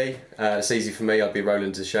you be? It's easy for me. I'd be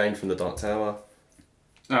Roland Deschain from The Dark Tower.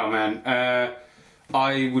 Oh man,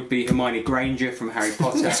 I would be Hermione Granger from Harry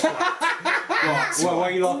Potter. What? Why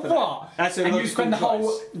are you laughing? What? That's a and you spend the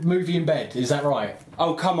whole movie in bed, is that right?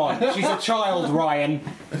 Oh, come on. She's a child, Ryan.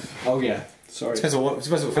 Oh, yeah. Sorry. Depends on what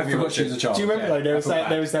film you watch. She was a child. Do you remember, though,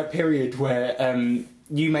 there was that period where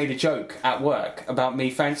you made a joke at work about me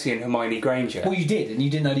fancying Hermione Granger. Well, you did, and you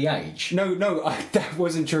didn't know the age. No, that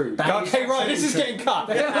wasn't true. Okay, right, this is getting cut.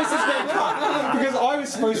 This is getting cut. Because I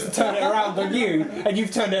was supposed to turn it around on you, and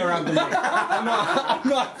you've turned it around on me. I'm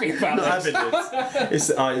not happy about this.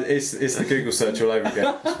 It's the Google search all over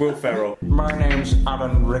again. It's Will Ferrell. My name's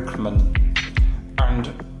Alan Rickman,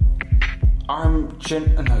 and I'm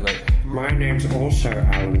No, wait. My name's also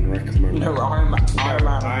Alan Rickman. No, I'm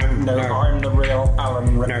the real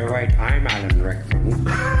Alan Rickman. No, wait, I'm Alan Rickman.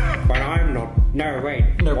 But I'm not. No,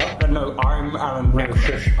 wait. No, I'm Alan Rickman. No,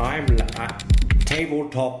 shush. I'm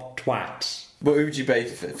Tabletop Twats. What would you be?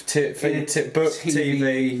 Book,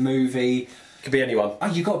 TV, movie. Could be anyone. Oh,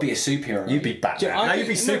 you got to be a superhero. You'd be Batman. You'd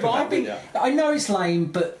be Superman. I know it's lame,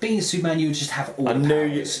 but being a Superman, you would just have all the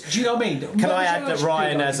powers. Do you know what I mean? Can I add that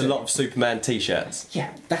Ryan has a lot of Superman t-shirts?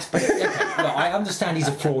 Yeah, that's better. Okay. Look, I understand he's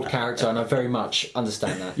a flawed character, and I very much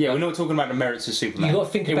understand that. Yeah, we're not talking about the merits of Superman. You got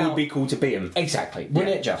to think it about. It would be cool to be him. Exactly.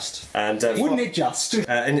 Wouldn't it just? And wouldn't it just?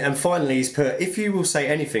 And finally, he's put: if you will say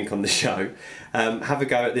anything on the show, have a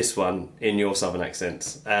go at this one in your southern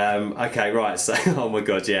accents. Okay, right. So, oh my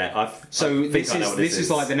god, yeah. This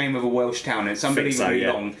is like the name of a Welsh town. It's unbelievably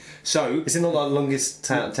long. So is it not like the longest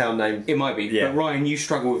town name? It might be. Yeah. But Ryan, you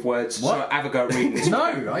struggle with words. What? So have a go at reading this.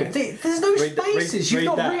 No, there's no spaces. You've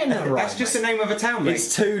not written that right. That's just the name of a town, mate.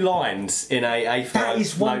 It's 2 lines in a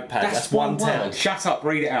A4 notepad. That's one town. Shut up.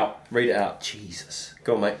 Read it out. Read it out. Jesus.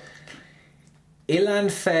 Go on, mate.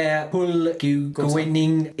 Ilan fair hul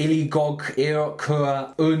gwinning iligog ir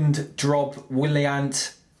und drob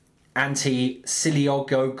williant anti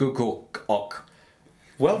siliogo guguk.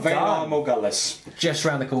 Well done. Just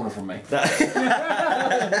round the corner from me.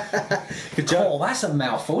 Good job. Oh, that's a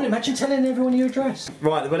mouthful. Imagine telling everyone your address.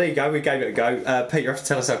 Right, well there you go. We gave it a go. Pete, you have to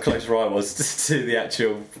tell us how close Ryan was to the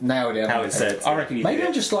actual. Nailed it. How it said. I reckon you Maybe did.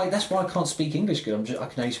 I'm just like that's why I can't speak English good. I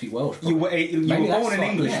can only speak Welsh. You were born an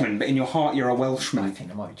Englishman, but in your heart you're a Welshman. I think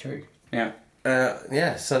that might be true. Yeah.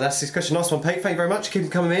 Yeah, so that's his question. Nice one, Pete. Thank you very much. Keep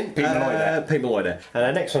them coming in. Pete Malloy there. And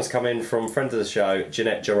our next one's coming from friend of the show,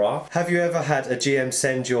 Jeanette Gerard. Have you ever had a GM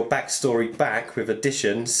send your backstory back with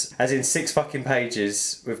additions, as in 6 fucking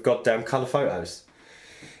pages with goddamn colour photos?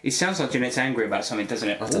 It sounds like Jeanette's angry about something, doesn't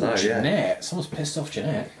it? I don't know, Jeanette? Someone's pissed off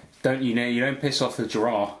Jeanette. Don't you know? You don't piss off the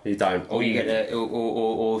giraffe. You don't. Or you get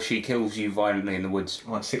or she kills you violently in the woods.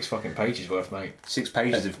 Like 6 fucking pages worth, mate. 6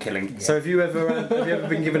 pages of killing. So have you ever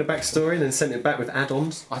been given a backstory and then sent it back with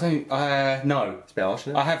add-ons? I don't. No, it's a bit harsh,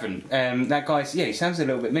 isn't it? I haven't. That guy's he sounds a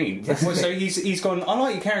little bit mean. So he's gone. I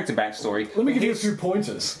like your character backstory. Let me give you a few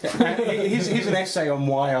pointers. Here's an essay on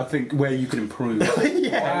why I think where you can improve.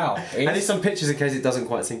 Yeah. Wow. And there's some pictures in case it doesn't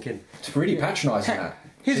quite sink in. It's really patronising that.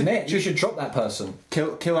 Jeanette, you should drop that person.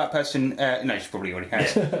 Kill that person. No, she probably already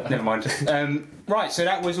has. Never mind. Right, so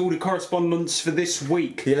that was all the correspondence for this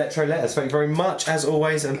week. The electro letters. Thank you very much, as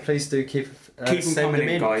always, and please do keep them coming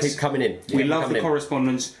in, guys. Keep coming in. We love the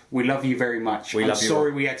correspondence. We love you very much. I'm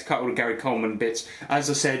sorry we had to cut all the Gary Coleman bits. As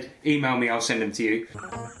I said, email me. I'll send them to you.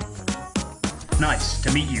 Nice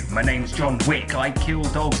to meet you. My name's John Wick. I kill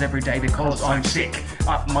dogs every day because I'm sick.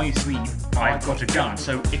 Up my sleeve, I've got a gun.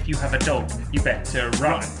 So if you have a dog, you better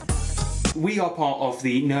run. We are part of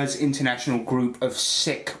the Nerds International group of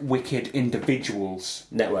sick, wicked individuals.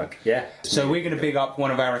 Network, yeah. So we're going to big up one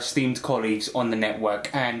of our esteemed colleagues on the network,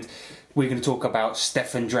 and we're going to talk about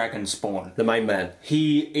Stefan Dragonspawn. The main man.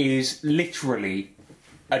 He is literally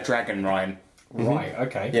a dragon, Ryan. Right,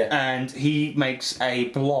 okay. Yeah. And he makes a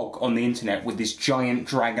blog on the internet with this giant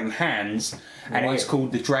dragon hands, and it's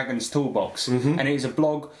called The Dragon's Toolbox. And it is a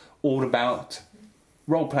blog all about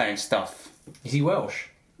role-playing stuff. Is he Welsh?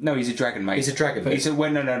 No, he's a dragon, mate. He's a dragon.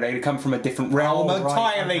 No, they come from a different realm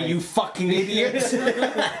entirely, okay. you fucking idiot.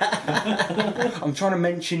 I'm trying to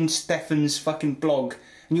mention Stefan's fucking blog,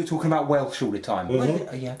 and you're talking about Welsh all the time.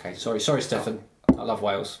 Yeah, okay. Sorry, Stefan. I love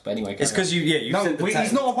Wales, but anyway. It's because you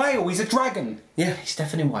he's not a whale, he's a dragon. Yeah, he's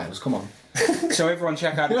Stefan in Wales, come on. So everyone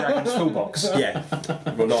check out the Dragon's Toolbox. Yeah.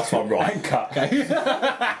 Well, nice one, right. And cut. Okay.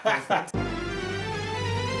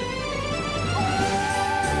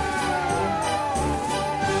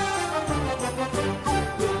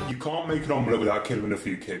 You can't make an omelette without killing a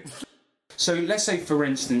few kids. So let's say, for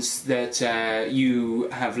instance, that you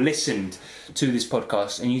have listened to this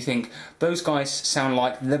podcast and you think, those guys sound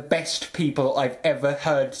like the best people I've ever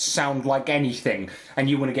heard sound like anything, and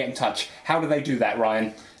you want to get in touch. How do they do that,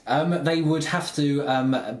 Ryan? They would have to,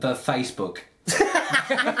 the Facebook.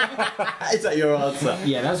 Is that your answer?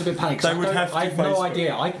 Yeah, that was a bit panic. They would have to I have no Facebook.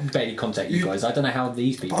 idea. I can barely contact you guys. I don't know how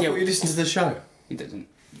these people... I thought you listened to the show. He doesn't.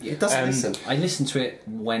 It doesn't listen. I listen to it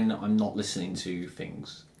when I'm not listening to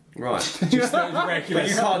things. Right. But you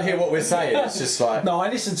can't hear what we're saying. It's just like... No, I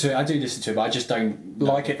listen to it. I do listen to it, but I just don't...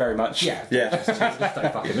 like it very much. Yeah. Yeah. Just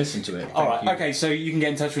don't fucking listen to it. Alright, okay, so you can get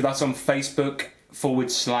in touch with us on Facebook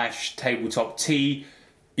 /TabletopT.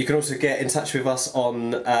 You can also get in touch with us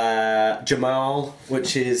on Jamal,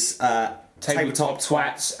 which is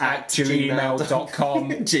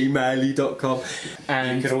TabletopTwats@gmail.com. gmail.com.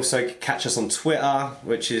 And you can also catch us on Twitter,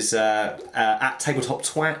 which is at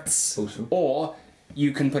TabletopTwats. Awesome. Or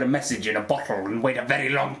you can put a message in a bottle and wait a very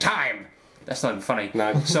long time. That's not even funny.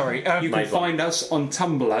 No. Sorry. You can find us on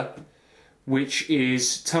Tumblr, which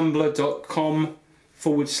is tumblr.com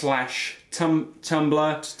 /Tumblr.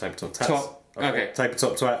 TabletopTwats. Okay.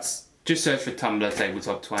 TabletopTwats. Just search for Tumblr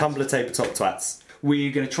TabletopTwats. Tumblr TabletopTwats.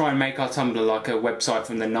 We're going to try and make our Tumblr like a website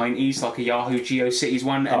from the 90s, like a Yahoo GeoCities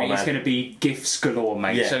one, and it's going to be GIFs galore,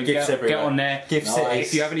 mate. Yeah, so GIFs get on there. GIFs.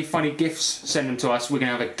 If you have any funny GIFs, send them to us. We're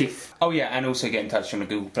going to have a GIF. Oh yeah, and also get in touch on the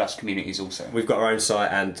Google Plus communities also. We've got our own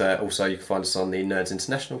site, and also you can find us on the Nerds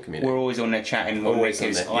International community. We're always on there chatting. Always on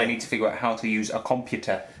because there, I need to figure out how to use a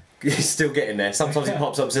computer. You're still getting there. Sometimes it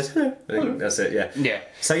pops up and says, that's it, yeah. Yeah.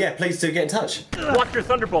 So yeah, please do get in touch. Block your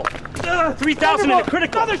Thunderbolt. 3,000 in a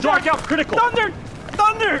critical. Dark out critical. Thunder!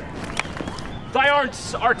 Thy art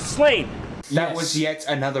slain. That was yet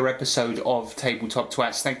another episode of Tabletop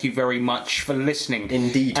Twats. Thank you very much for listening.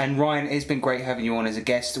 Indeed. And Ryan, it's been great having you on as a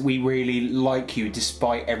guest. We really like you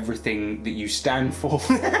despite everything that you stand for.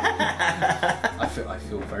 I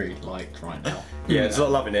feel very liked right now. Yeah, there's a lot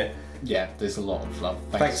of love in here. Yeah, there's a lot of love.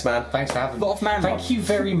 Thanks, man. Thanks for having me. A lot of man Thank you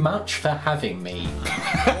very much for having me.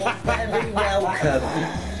 You're very welcome.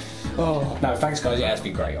 Oh. No, thanks guys. Yeah, it's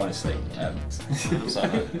been great, honestly.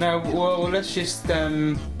 No, well, let's just, I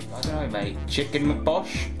don't know, mate. Chicken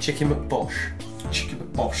McBosh? Chicken McBosh. Chicken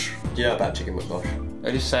McBosh. Do you know about Chicken McBosh? I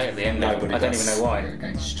just say it at the end. Nobody I don't does. even know why.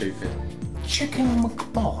 Okay, stupid. Chicken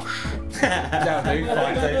McBosh. That'll do.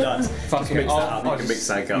 Fine. Don't nuts. Fuck You can it. mix that up. You can mix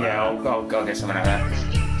that up. Yeah, I'll get something out of that.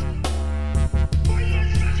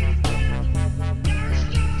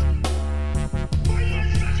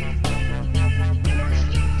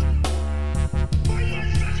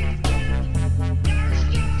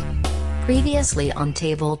 Previously on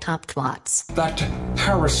TableTopTwats. That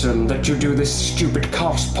Harrison that you do this stupid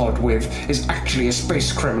cast pod with is actually a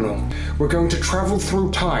space criminal. We're going to travel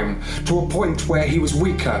through time to a point where he was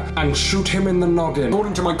weaker and shoot him in the noggin.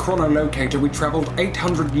 According to my chronolocator, we traveled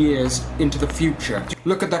 800 years into the future.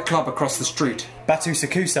 Look at that club across the street. Batu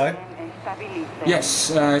Sakuso?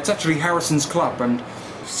 Yes, it's actually Harrison's club, and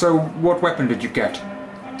so what weapon did you get?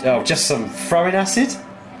 Oh, just some throwing acid?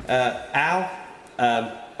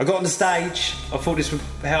 I got on the stage, I thought this would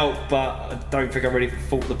help, but I don't think I really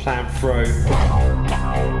thought the plan through.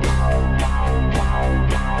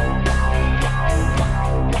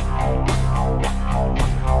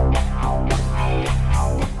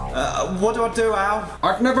 What do I do, Al?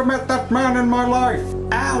 I've never met that man in my life.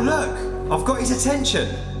 Al, look! I've got his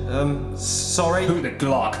attention. Sorry? Who the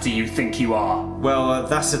Glark do you think you are? Well,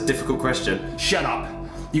 that's a difficult question. Shut up!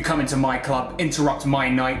 You come into my club, interrupt my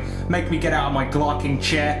night, make me get out of my glarking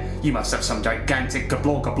chair. You must have some gigantic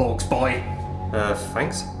gablorgs, boy.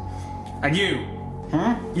 Thanks. And you?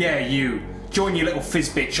 Huh? Yeah, you. Join your little fizz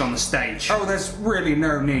bitch on the stage. Oh, there's really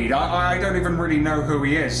no need. I don't even really know who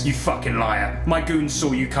he is. You fucking liar. My goons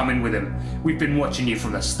saw you come in with him. We've been watching you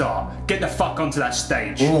from the start. Get the fuck onto that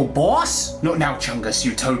stage. Oh, boss? Not now, Chungus,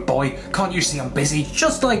 you toad boy. Can't you see I'm busy?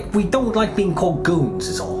 Just like we don't like being called goons,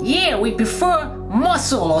 is all. Yeah, we prefer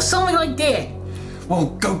muscle or something like that. Well,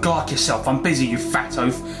 go glark yourself. I'm busy, you fat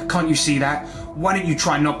oaf. Can't you see that? Why don't you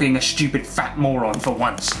try not being a stupid fat moron for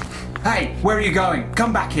once? Hey, where are you going?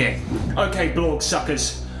 Come back here. Okay, blorg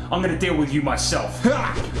suckers. I'm gonna deal with you myself.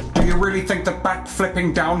 Do you really think that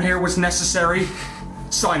backflipping down here was necessary?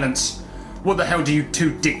 Silence. What the hell do you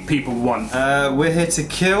two dick people want? We're here to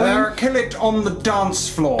kill him? Kill it on the dance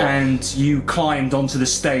floor. And you climbed onto the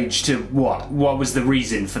stage to what? What was the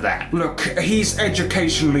reason for that? Look, he's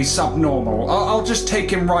educationally subnormal. I'll just take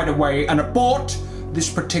him right away and abort this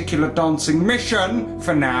particular dancing mission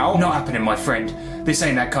for now. Not happening, my friend. This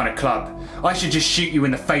ain't that kind of club. I should just shoot you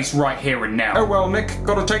in the face right here and now. Oh well, Nick,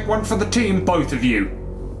 gotta take one for the team. Both of you.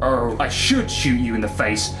 Oh. I should shoot you in the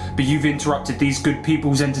face, but you've interrupted these good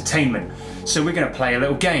people's entertainment. So we're gonna play a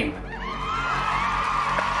little game.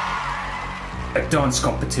 A dance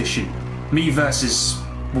competition. Me versus...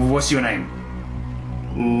 what's your name?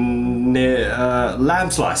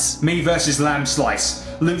 Lamb Slice. Me versus Lamb Slice.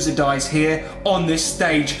 Loser dies here, on this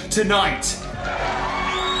stage, tonight.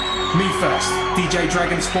 Me first. DJ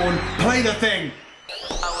Dragonspawn, play the thing!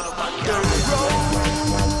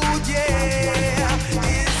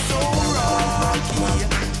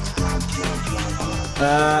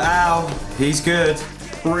 Al, he's good.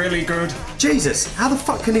 Really good. Jesus, how the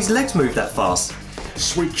fuck can his legs move that fast?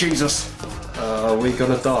 Sweet Jesus. Are we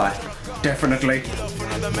gonna die? Definitely.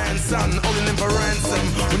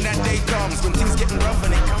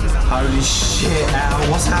 Holy shit,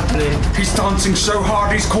 Al, what's happening? He's dancing so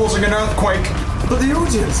hard he's causing an earthquake. But the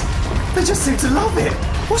audience, they just seem to love it.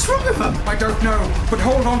 What's wrong with them? I don't know, but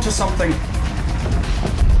hold on to something.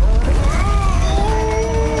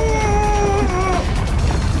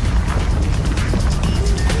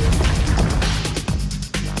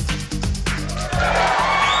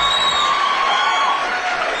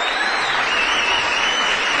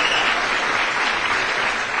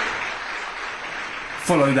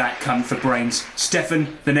 Follow that cunt for brains.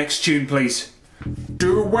 Stefan, the next tune, please.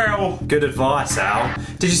 Do well. Good advice, Al.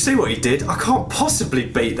 Did you see what he did? I can't possibly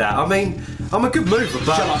beat that. I mean, I'm a good mover,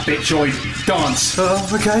 but... Shut up, bitchoid. Dance.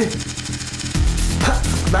 Okay.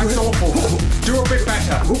 That's awful. Do a bit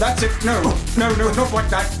better. That's it. No, not like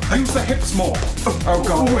that. Use the hips more. Oh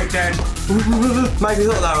God, we're dead. Maybe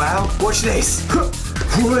not though, Al. Watch this.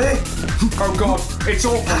 Oh God, it's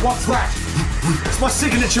awful. What's that? It's my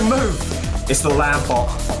signature move. It's the lamb pot.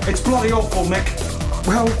 It's bloody awful, Nick.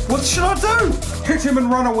 Well, what should I do? Hit him and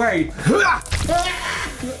run away.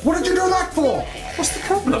 What did you do that for? What's the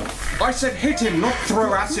problem? I said hit him, not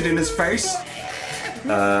throw acid in his face.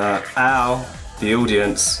 Al, the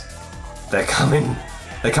audience, they're coming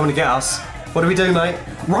to get us. What do we do, mate?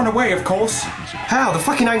 Run away, of course. How? The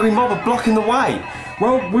fucking angry mob are blocking the way.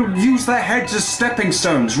 Well, we'll use their heads as stepping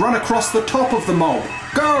stones. Run across the top of the mob.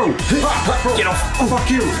 Go! Get off! Fuck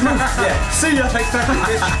you! Yeah, see ya! Take that,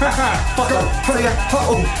 bitch! Fuck off! See ya!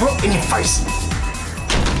 In your face!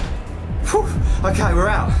 Whew. Okay, we're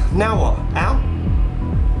out. Now what? Al?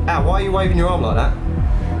 Al, why are you waving your arm like that?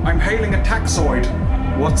 I'm hailing a taxoid.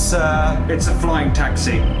 What's, It's a flying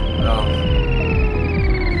taxi. Oh.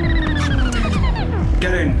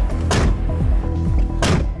 Get in.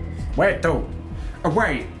 Where to?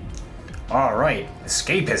 Away. Alright,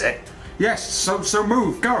 escape is it? Yes, so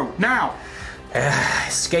move, go, now.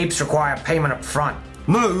 Escapes require payment up front.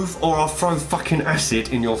 Move or I'll throw fucking acid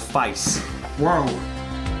in your face. Whoa.